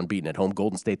 teams that are unbeaten at home,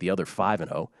 Golden State the other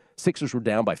 5-0. Sixers were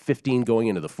down by 15 going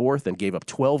into the fourth and gave up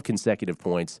 12 consecutive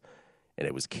points, and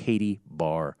it was Katie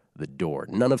bar the door.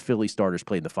 None of Philly's starters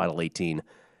played in the final 18.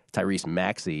 Tyrese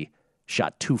Maxey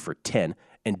shot 2 for 10.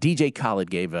 And DJ Khaled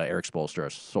gave Eric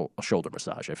Spoelstra a shoulder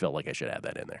massage. I felt like I should add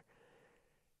that in there.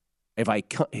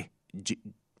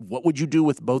 What would you do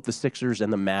with both the Sixers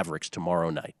and the Mavericks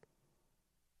tomorrow night?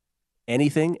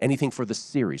 Anything for the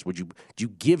series? Do you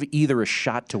give either a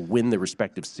shot to win the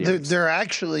respective series? They're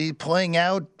actually playing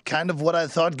out kind of what I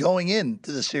thought going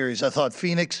into the series. I thought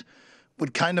Phoenix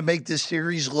would kind of make this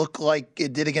series look like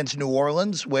it did against New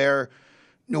Orleans, where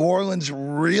New Orleans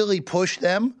really pushed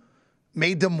them,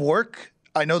 made them work.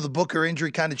 I know the Booker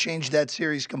injury kind of changed that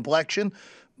series complexion,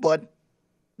 but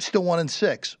still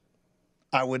 1-6.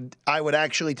 I would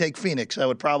actually take Phoenix. I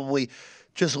would probably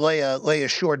just lay a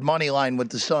short money line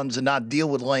with the Suns and not deal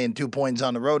with laying 2 points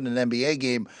on the road in an NBA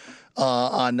game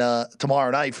on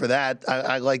tomorrow night for that.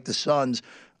 I like the Suns.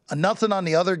 Nothing on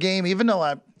the other game, even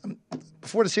though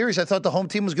before the series I thought the home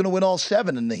team was going to win all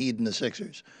 7 in the Heat and the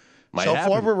Sixers. So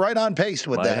far, we're right on pace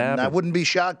with that. And I wouldn't be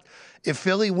shocked if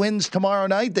Philly wins tomorrow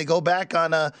night. They go back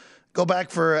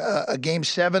for a Game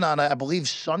 7 on, I believe,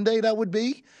 Sunday, that would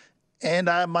be. And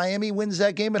Miami wins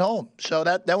that game at home. So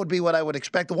that would be what I would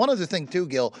expect. One other thing, too,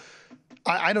 Gil,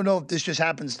 I don't know if this just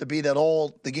happens to be that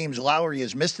all the games Lowry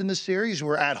has missed in this series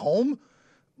were at home,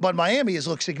 but Miami has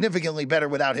looked significantly better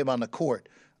without him on the court.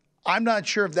 I'm not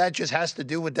sure if that just has to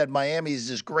do with that Miami is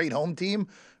this great home team,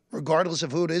 regardless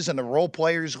of who it is, and the role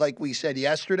players, like we said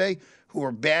yesterday, who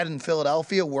were bad in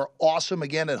Philadelphia, were awesome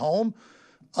again at home.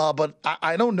 But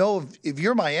I don't know if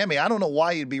you're Miami, I don't know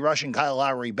why you'd be rushing Kyle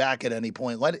Lowry back at any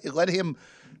point. Let him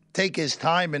take his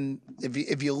time, and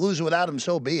if you lose without him,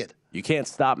 so be it. You can't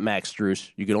stop Max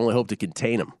Strus. You can only hope to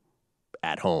contain him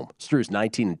at home. Strus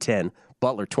 19-10,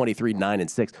 Butler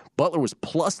 23-9-6. Butler was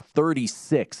plus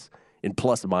 36 in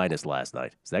plus minus last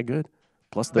night. Is that good?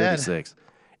 Plus 36.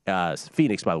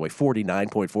 Phoenix, by the way,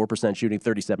 49.4% shooting,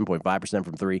 37.5%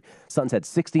 from 3. Suns had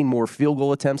 16 more field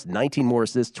goal attempts, 19 more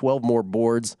assists, 12 more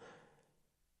boards.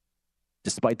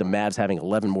 Despite the Mavs having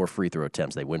 11 more free throw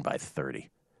attempts, they win by 30.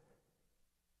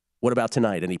 What about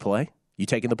tonight? Any play? You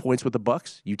taking the points with the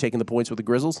Bucks? You taking the points with the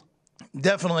Grizzlies?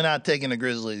 Definitely not taking the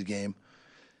Grizzlies game.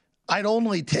 I'd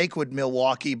only take with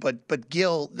Milwaukee, but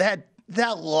Gil, that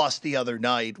loss the other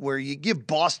night where you give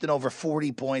Boston over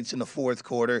 40 points in the fourth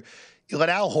quarter, you let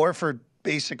Al Horford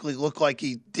basically look like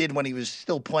he did when he was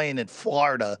still playing in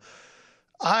Florida.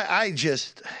 I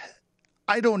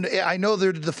know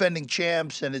they're the defending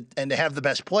champs and they have the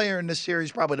best player in this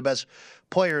series, probably the best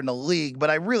player in the league, but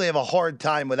I really have a hard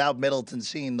time without Middleton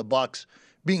seeing the Bucks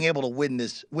being able to win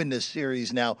this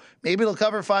series now. Maybe they'll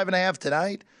cover 5.5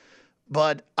 tonight,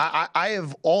 but I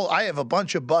have a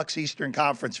bunch of Bucks Eastern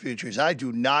Conference futures. I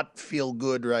do not feel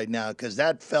good right now because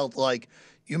that felt like,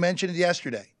 you mentioned it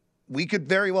yesterday, we could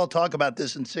very well talk about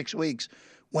this in 6 weeks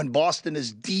when Boston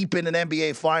is deep in an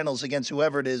NBA Finals against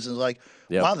whoever it is, and like,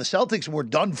 wow, the Celtics were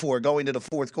done for going to the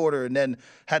fourth quarter and then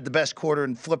had the best quarter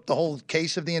and flipped the whole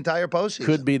case of the entire postseason.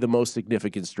 Could be the most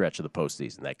significant stretch of the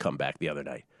postseason, that comeback the other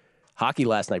night. Hockey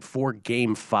last night, 4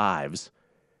 Game 5s.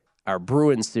 Our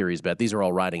Bruins series bet, these are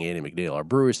all riding Andy McNeil. Our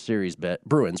Bruins,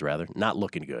 not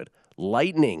looking good.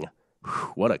 Lightning,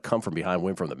 what a come-from-behind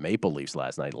win from the Maple Leafs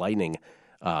last night. Lightning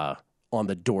on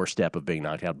the doorstep of being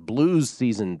knocked out. Blues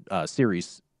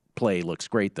series play looks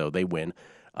great, though. They win.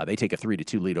 They take a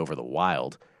 3-2 lead over the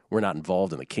Wild. We're not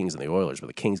involved in the Kings and the Oilers, but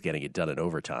the Kings getting it done in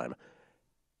overtime.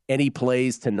 Any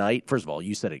plays tonight? First of all,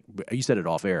 you said it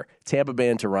off air. Tampa Bay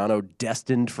and Toronto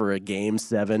destined for a Game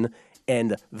 7,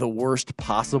 and the worst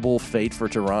possible fate for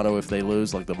Toronto if they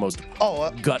lose, like the most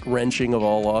gut-wrenching of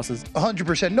all losses.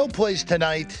 100%. No plays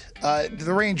tonight.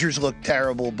 The Rangers look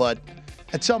terrible, but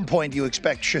at some point you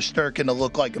expect Shesterkin to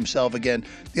look like himself again.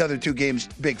 The other 2 games,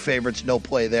 big favorites, no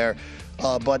play there.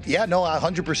 But,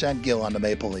 100% Gil on the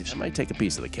Maple Leafs. I might take a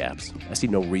piece of the Caps. I see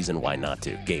no reason why not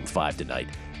to. Game 5 tonight,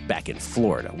 back in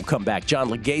Florida. We'll come back. John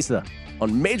Legeza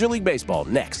on Major League Baseball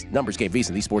next. Numbers Game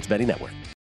VSiN, the Sports Betting Network.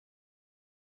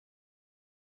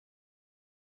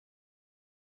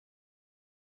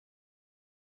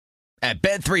 At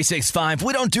Bet365,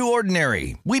 we don't do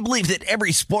ordinary. We believe that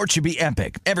every sport should be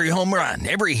epic. Every home run,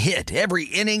 every hit, every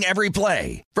inning, every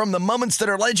play. From the moments that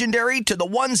are legendary to the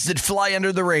ones that fly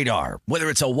under the radar. Whether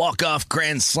it's a walk-off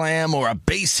grand slam or a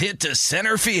base hit to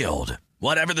center field.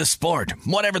 Whatever the sport,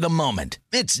 whatever the moment.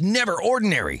 It's never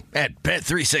ordinary at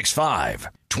Bet365.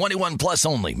 21 plus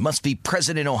only. Must be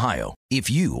present in Ohio. If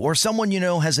you or someone you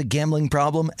know has a gambling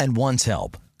problem and wants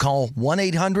help, call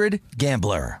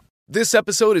 1-800-GAMBLER. This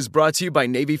episode is brought to you by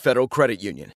Navy Federal Credit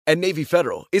Union. At Navy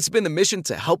Federal, it's been the mission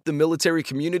to help the military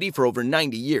community for over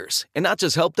 90 years. And not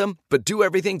just help them, but do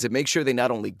everything to make sure they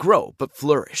not only grow, but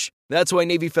flourish. That's why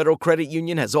Navy Federal Credit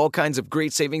Union has all kinds of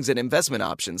great savings and investment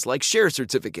options like share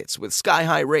certificates with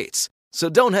sky-high rates. So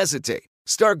don't hesitate.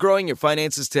 Start growing your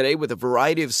finances today with a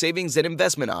variety of savings and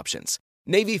investment options.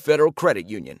 Navy Federal Credit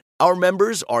Union. Our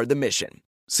members are the mission.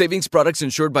 Savings products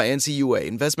insured by NCUA.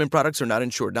 Investment products are not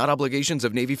insured, not obligations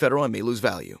of Navy Federal and may lose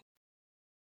value.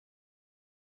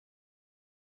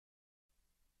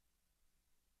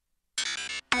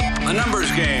 A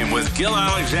Numbers Game with Gil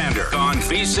Alexander on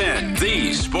VSiN,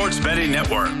 the Sports Betting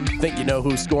Network. Think you know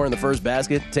who's scoring the first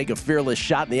basket? Take a fearless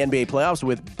shot in the NBA playoffs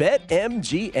with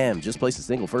BetMGM. Just place a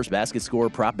single first basket score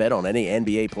prop bet on any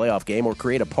NBA playoff game or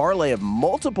create a parlay of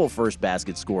multiple first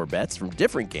basket score bets from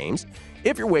different games.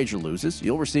 If your wager loses,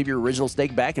 you'll receive your original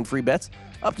stake back in free bets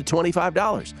up to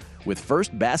 $25. With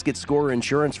first basket scorer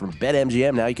insurance from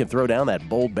BetMGM, now you can throw down that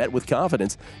bold bet with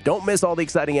confidence. Don't miss all the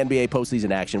exciting NBA postseason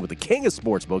action with the king of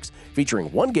sportsbooks,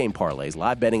 featuring one-game parlays,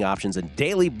 live betting options, and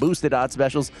daily boosted odds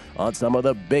specials on some of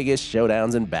the biggest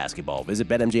showdowns in basketball. Visit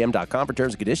BetMGM.com for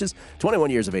terms and conditions. 21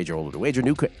 years of age or older to wager.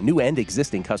 New and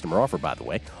existing customer offer, by the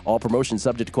way. All promotions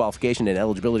subject to qualification and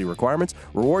eligibility requirements.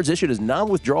 Rewards issued as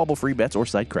non-withdrawable free bets or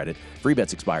site credit. Free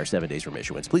bets expire 7 days from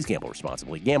issuance. Please gamble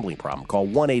responsibly. Gambling problem? Call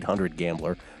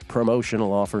 1-800-GAMBLER.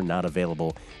 Promotional offer not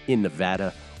available in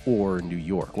Nevada or New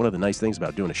York. One of the nice things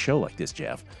about doing a show like this,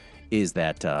 Jeff, is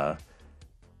that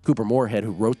Cooper Moorhead,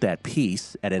 who wrote that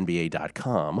piece at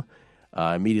NBA.com,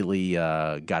 immediately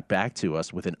got back to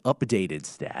us with an updated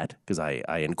stat, because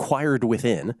I inquired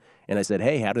within, and I said,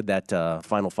 hey, how did that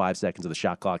final 5 seconds of the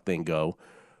shot clock thing go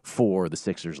for the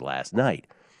Sixers last night?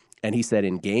 And he said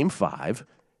in Game 5,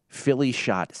 Philly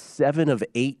shot 7 of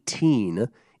 18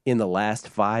 in the last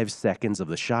 5 seconds of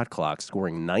the shot clock,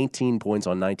 scoring 19 points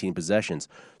on 19 possessions.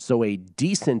 So a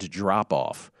decent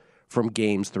drop-off from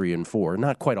Games 3 and 4.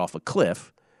 Not quite off a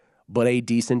cliff, but a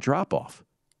decent drop-off.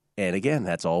 And again,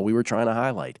 that's all we were trying to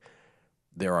highlight.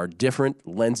 There are different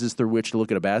lenses through which to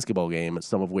look at a basketball game,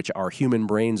 some of which our human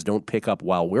brains don't pick up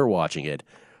while we're watching it,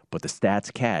 but the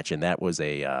stats catch, and that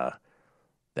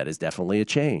is definitely a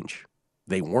change.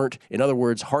 They weren't, in other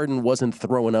words, Harden wasn't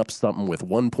throwing up something with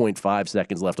 1.5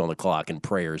 seconds left on the clock and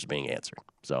prayers being answered.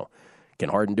 So can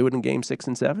Harden do it in Game 6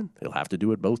 and 7? He'll have to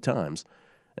do it both times.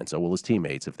 And so will his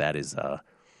teammates if that's going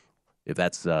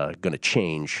to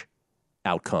change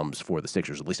outcomes for the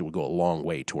Sixers. At least it would go a long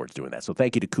way towards doing that. So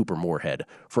thank you to Cooper Moorhead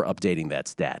for updating that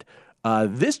stat.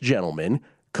 This gentleman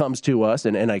comes to us,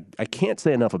 and I can't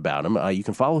say enough about him. You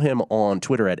can follow him on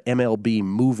Twitter at MLB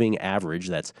Moving Average.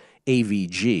 That's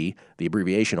AVG, the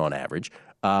abbreviation on average.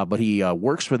 But he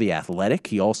works for The Athletic.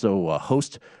 He also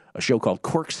hosts a show called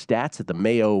Cork Stats at the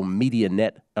Mayo Media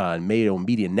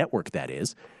Network, that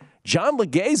is. John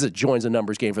Legeza joins the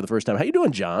Numbers Game for the first time. How you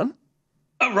doing, John?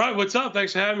 All right, what's up?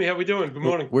 Thanks for having me. How we doing? Good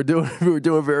morning. We're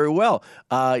doing very well.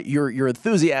 Your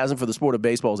enthusiasm for the sport of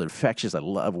baseball is infectious. I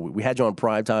love. We had you on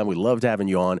prime time. We loved having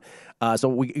you on. So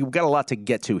we've got a lot to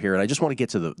get to here, and I just want to get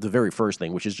to the very first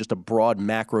thing, which is just a broad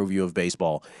macro view of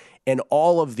baseball and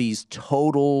all of these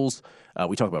totals.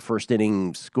 We talk about first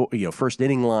inning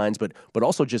lines, but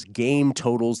also just game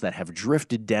totals that have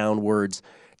drifted downwards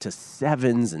to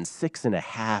 7s and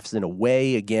 6.5s in a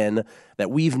way, again, that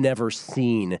we've never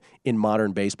seen in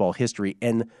modern baseball history.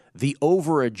 And the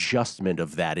over-adjustment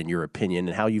of that, in your opinion,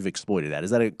 and how you've exploited that.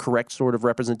 Is that a correct sort of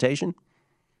representation?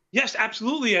 Yes,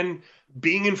 absolutely. And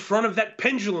being in front of that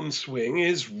pendulum swing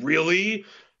is really,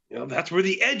 that's where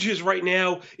the edge is right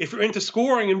now if you're into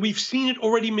scoring. And we've seen it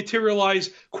already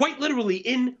materialize quite literally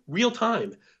in real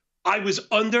time. I was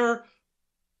under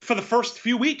for the first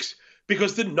few weeks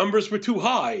because the numbers were too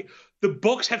high. The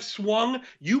books have swung.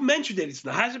 You mentioned it. It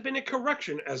hasn't been a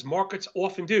correction, as markets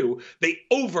often do. They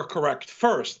overcorrect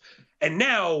first. And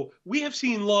now we have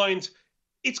seen lines.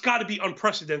 It's got to be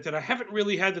unprecedented. I haven't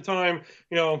really had the time,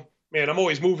 man, I'm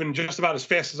always moving just about as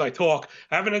fast as I talk.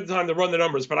 I haven't had the time to run the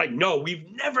numbers, but I know we've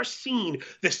never seen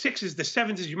the 6s, the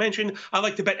 7s, as you mentioned. I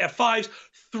like to bet F5s,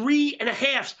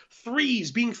 3.5s,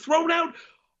 3s being thrown out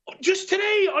just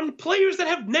today on players that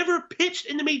have never pitched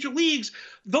in the major leagues.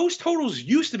 Those totals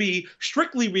used to be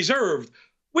strictly reserved.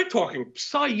 We're talking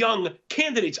Cy Young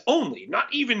candidates only, not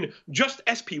even just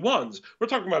SP1s. We're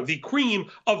talking about the cream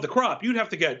of the crop. You'd have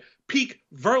to get peak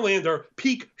Verlander,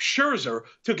 peak Scherzer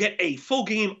to get a full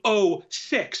game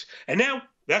 0-6. And now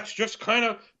that's just kind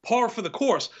of par for the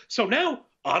course. So now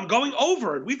I'm going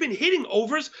over it. We've been hitting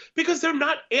overs because they're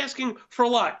not asking for a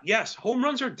lot. Yes, home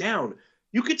runs are down.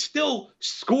 You could still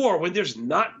score when there's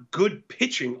not good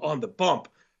pitching on the bump.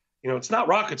 It's not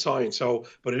rocket science.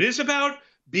 But it is about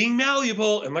being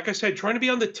malleable, and like I said, trying to be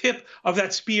on the tip of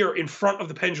that spear in front of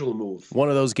the pendulum move. One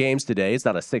of those games today, it's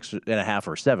not a 6.5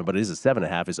 or 7, but it is a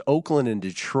 7.5, is Oakland and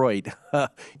Detroit.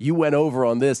 You went over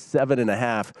on this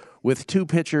 7.5 with two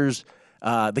pitchers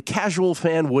the casual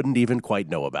fan wouldn't even quite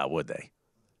know about, would they?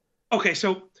 Okay,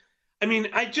 so,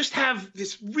 I just have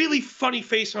this really funny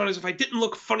face on as if I didn't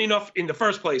look funny enough in the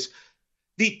first place.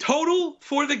 The total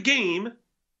for the game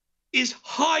is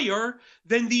higher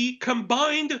than the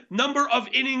combined number of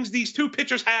innings these two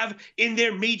pitchers have in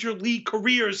their major league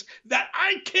careers. That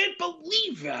I can't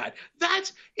believe that.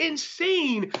 That's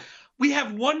insane. We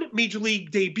have one major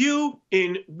league debut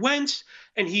in Wentz,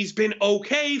 and he's been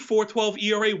okay. 4.12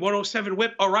 ERA, 107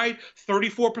 WHIP. All right,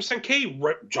 34% K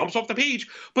jumps off the page.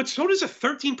 But so does a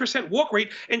 13% walk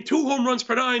rate and 2 home runs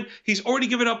per 9. He's already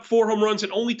given up 4 home runs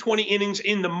and only 20 innings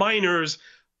in the minors.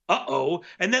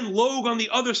 And then Logue on the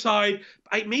other side,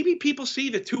 maybe people see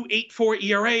the 2.84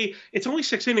 ERA. It's only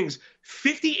 6 innings,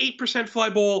 58% fly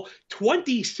ball,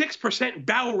 26%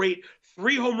 barrel rate,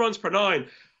 3 home runs per 9.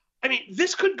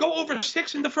 This could go over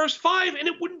 6 in the first 5, and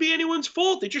it wouldn't be anyone's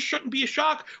fault. It just shouldn't be a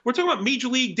shock. We're talking about major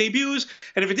league debuts,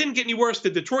 and if it didn't get any worse,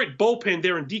 the Detroit bullpen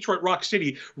there in Detroit Rock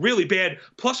City, really bad.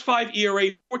 +5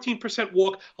 ERA, 14%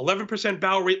 walk, 11%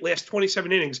 barrel rate, last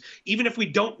 27 innings. Even if we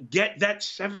don't get that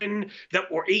 7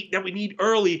 or 8 that we need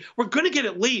early, we're going to get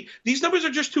it late. These numbers are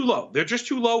just too low. They're just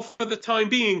too low for the time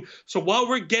being. So while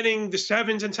we're getting the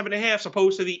 7s and 7.5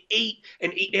 opposed to the 8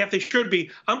 and 8.5 they should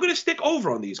be, I'm going to stick over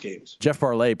on these games. Jeff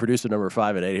Parlay, producer number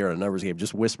 5 and 8 here on a Numbers Game,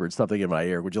 just whispered something in my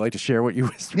ear. Would you like to share what you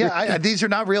whispered? Yeah, these are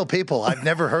not real people. I've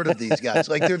never heard of these guys.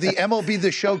 Like, they're the MLB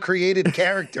The Show created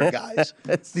character guys.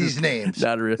 These names.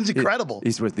 Not real. It's incredible.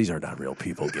 These are not real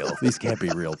people, Gil. These can't be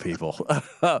real people.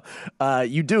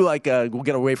 You do like. We'll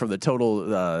get away from the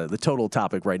total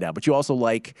topic right now, but you also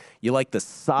like the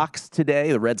Sox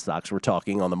today, the Red Sox. We're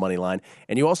talking on the money line,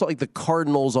 and you also like the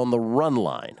Cardinals on the run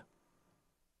line.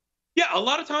 Yeah, a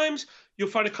lot of times you'll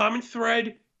find a common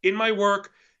thread in my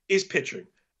work is pitching.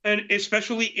 And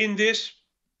especially in this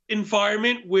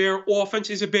environment where offense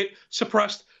is a bit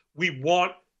suppressed, we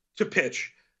want to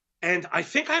pitch. And I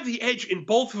think I have the edge in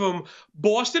both of them.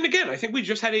 Boston, again, I think we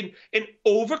just had an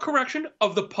overcorrection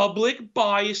of the public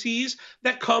biases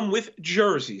that come with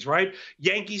jerseys, right?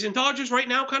 Yankees and Dodgers right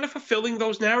now kind of fulfilling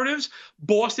those narratives.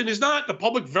 Boston is not. The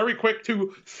public very quick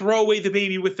to throw away the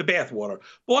baby with the bathwater.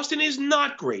 Boston is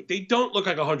not great. They don't look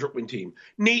like a 100-win team.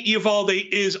 Nate Eovaldi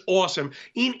is awesome.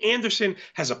 Ian Anderson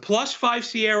has a +5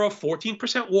 Sierra,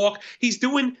 14% walk. He's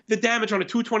doing the damage on a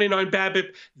 229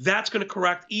 BABIP. That's going to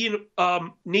correct.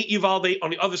 Nate Eovaldi on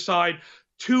the other side,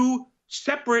 2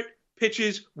 separate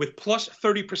pitches with plus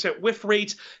 30% whiff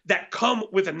rates that come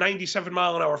with a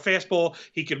 97-mile-an-hour fastball.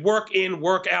 He could work in,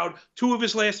 work out. 2 of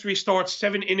his last 3 starts,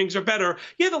 7 innings or better.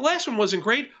 Yeah, the last one wasn't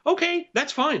great. Okay,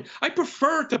 that's fine. I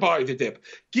prefer to buy the dip.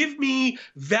 Give me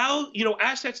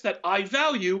assets that I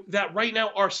value that right now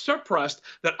are suppressed,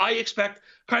 that I expect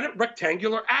kind of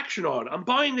rectangular action on. I'm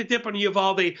buying the dip on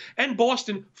Eovaldi and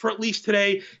Boston for at least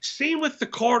today. Same with the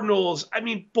Cardinals. I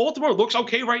mean, Baltimore looks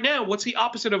okay right now. What's the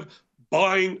opposite of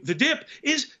buying the dip?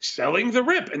 Is selling the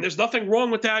rip. And there's nothing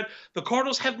wrong with that. The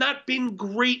Cardinals have not been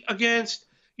great against,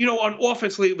 on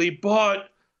offense lately, but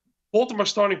Baltimore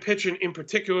starting pitching, in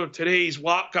particular today's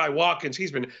guy Watkins,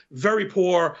 he's been very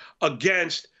poor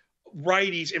against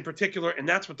righties in particular, and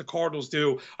that's what the Cardinals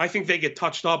do. I think they get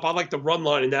touched up. I like the run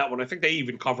line in that one. I think they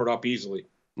even covered up easily.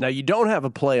 Now, you don't have a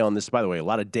play on this, by the way, a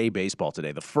lot of day baseball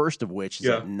today, the first of which is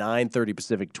at 9:30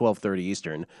 Pacific, 12:30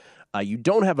 Eastern. You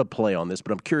don't have a play on this,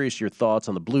 but I'm curious your thoughts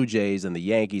on the Blue Jays and the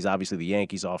Yankees. Obviously, the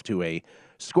Yankees off to a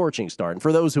scorching start. And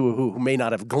for those who may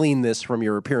not have gleaned this from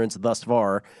your appearance thus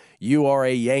far, you are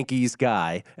a Yankees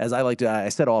guy. As I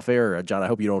said off air, John, I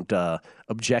hope you don't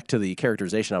object to the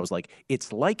characterization. I was like,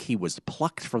 it's like he was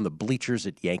plucked from the bleachers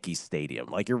at Yankee Stadium.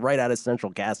 Like you're right out of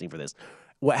central casting for this.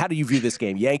 How do you view this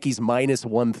game? Yankees minus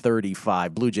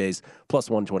 135, Blue Jays plus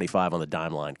 125 on the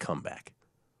dime line comeback.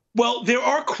 Well, there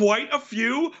are quite a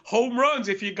few home runs.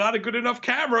 If you got a good enough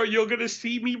camera, you're going to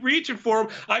see me reaching for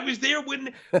them. I was there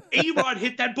when A-Rod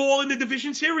hit that ball in the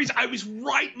division series. I was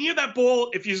right near that ball.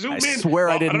 If you zoom in, I swear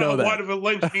I didn't know that. Why did a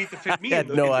lens need to fit me? I had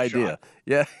no idea. Shot.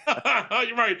 Yeah.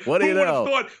 You're right. What do you know?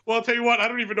 Thought? Well, I'll tell you what, I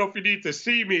don't even know if you need to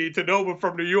see me to know we're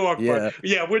from New York. Yeah. But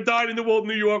yeah, we're dyed in the wool of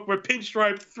New York. We're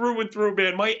pinstriped through and through,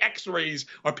 man. My x-rays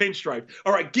are pinstriped.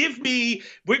 All right,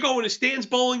 we're going to Stan's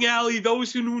Bowling Alley.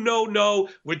 Those who know.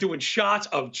 We're doing shots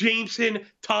of Jameson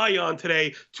Taillon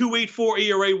today. 2.84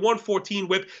 ERA, 114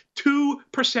 whip,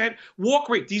 2% walk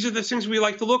rate. These are the things we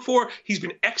like to look for. He's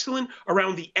been excellent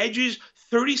around the edges.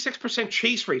 36%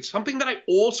 chase rate, something that I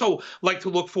also like to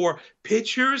look for.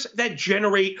 Pitchers that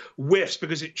generate whiffs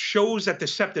because it shows that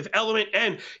deceptive element,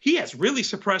 and he has really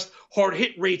suppressed hard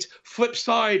hit rates. Flip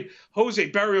side,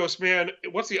 Jose Berrios, man,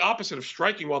 what's the opposite of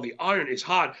striking while the iron is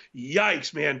hot?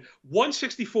 Yikes, man.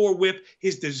 164 whip.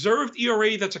 His deserved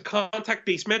ERA, that's a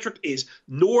contact-based metric, is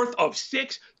north of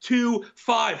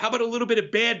 6.25. How about a little bit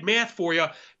of bad math for you?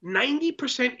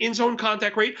 90% in-zone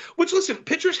contact rate, which, listen,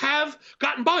 pitchers have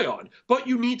gotten by on, but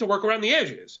you need to work around the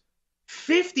edges.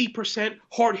 50%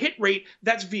 hard hit rate,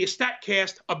 that's via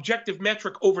StatCast, objective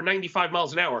metric over 95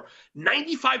 miles an hour.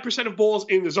 95% of balls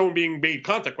in the zone being made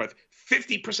contact with.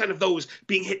 50% of those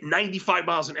being hit 95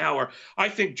 miles an hour. I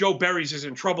think Joe Berries is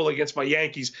in trouble against my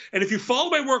Yankees. And if you follow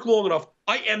my work long enough,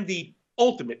 I am the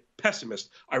ultimate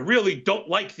pessimist. I really don't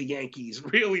like the Yankees.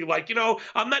 Really,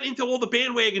 I'm not into all the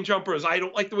bandwagon jumpers. I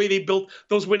don't like the way they built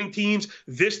those winning teams.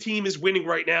 This team is winning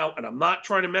right now, and I'm not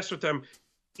trying to mess with them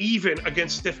even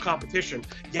against stiff competition.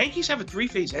 Yankees have a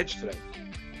 3-phase edge today.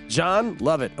 John,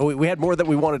 love it. We had more that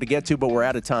we wanted to get to, but we're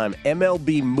out of time.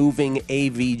 MLB Moving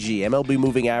AVG. MLB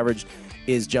Moving Average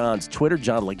is John's Twitter,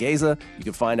 John Legeza. You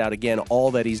can find out, again,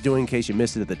 all that he's doing in case you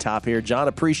missed it at the top here. John,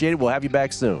 appreciate it. We'll have you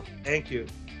back soon. Thank you.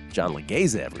 John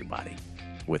Legeza, everybody,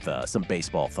 with some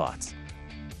baseball thoughts.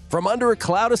 From under a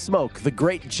cloud of smoke, the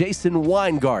great Jason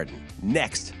Weingarten.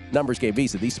 Next, Numbers Game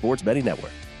Visa, the Sports Betting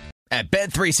Network. At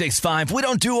Bet365, we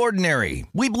don't do ordinary.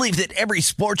 We believe that every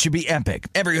sport should be epic.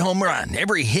 Every home run,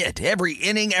 every hit, every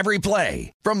inning, every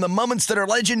play. From the moments that are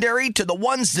legendary to the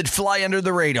ones that fly under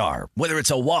the radar. Whether it's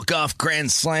a walk-off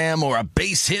grand slam or a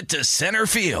base hit to center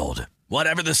field.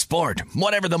 Whatever the sport,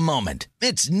 whatever the moment.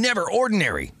 It's never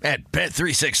ordinary at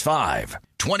Bet365.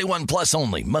 21 plus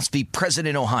only. Must be present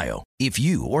in Ohio. If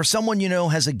you or someone you know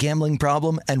has a gambling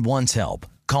problem and wants help,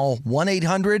 call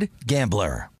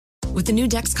 1-800-GAMBLER. With the new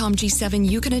Dexcom G7,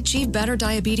 you can achieve better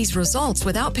diabetes results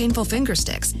without painful finger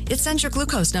sticks. It sends your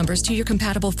glucose numbers to your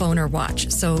compatible phone or watch,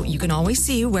 so you can always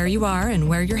see where you are and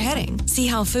where you're heading. See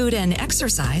how food and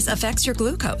exercise affects your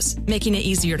glucose, making it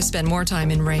easier to spend more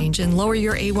time in range and lower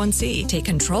your A1C. Take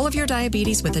control of your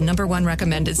diabetes with the #1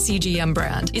 recommended CGM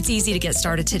brand. It's easy to get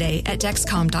started today at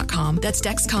Dexcom.com. That's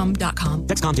Dexcom.com.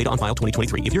 Dexcom data on file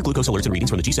 2023. If your glucose alerts and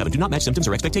readings from the G7 do not match symptoms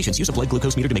or expectations, use a blood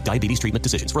glucose meter to make diabetes treatment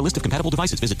decisions. For a list of compatible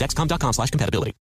devices, visit Dexcom.com/compatibility.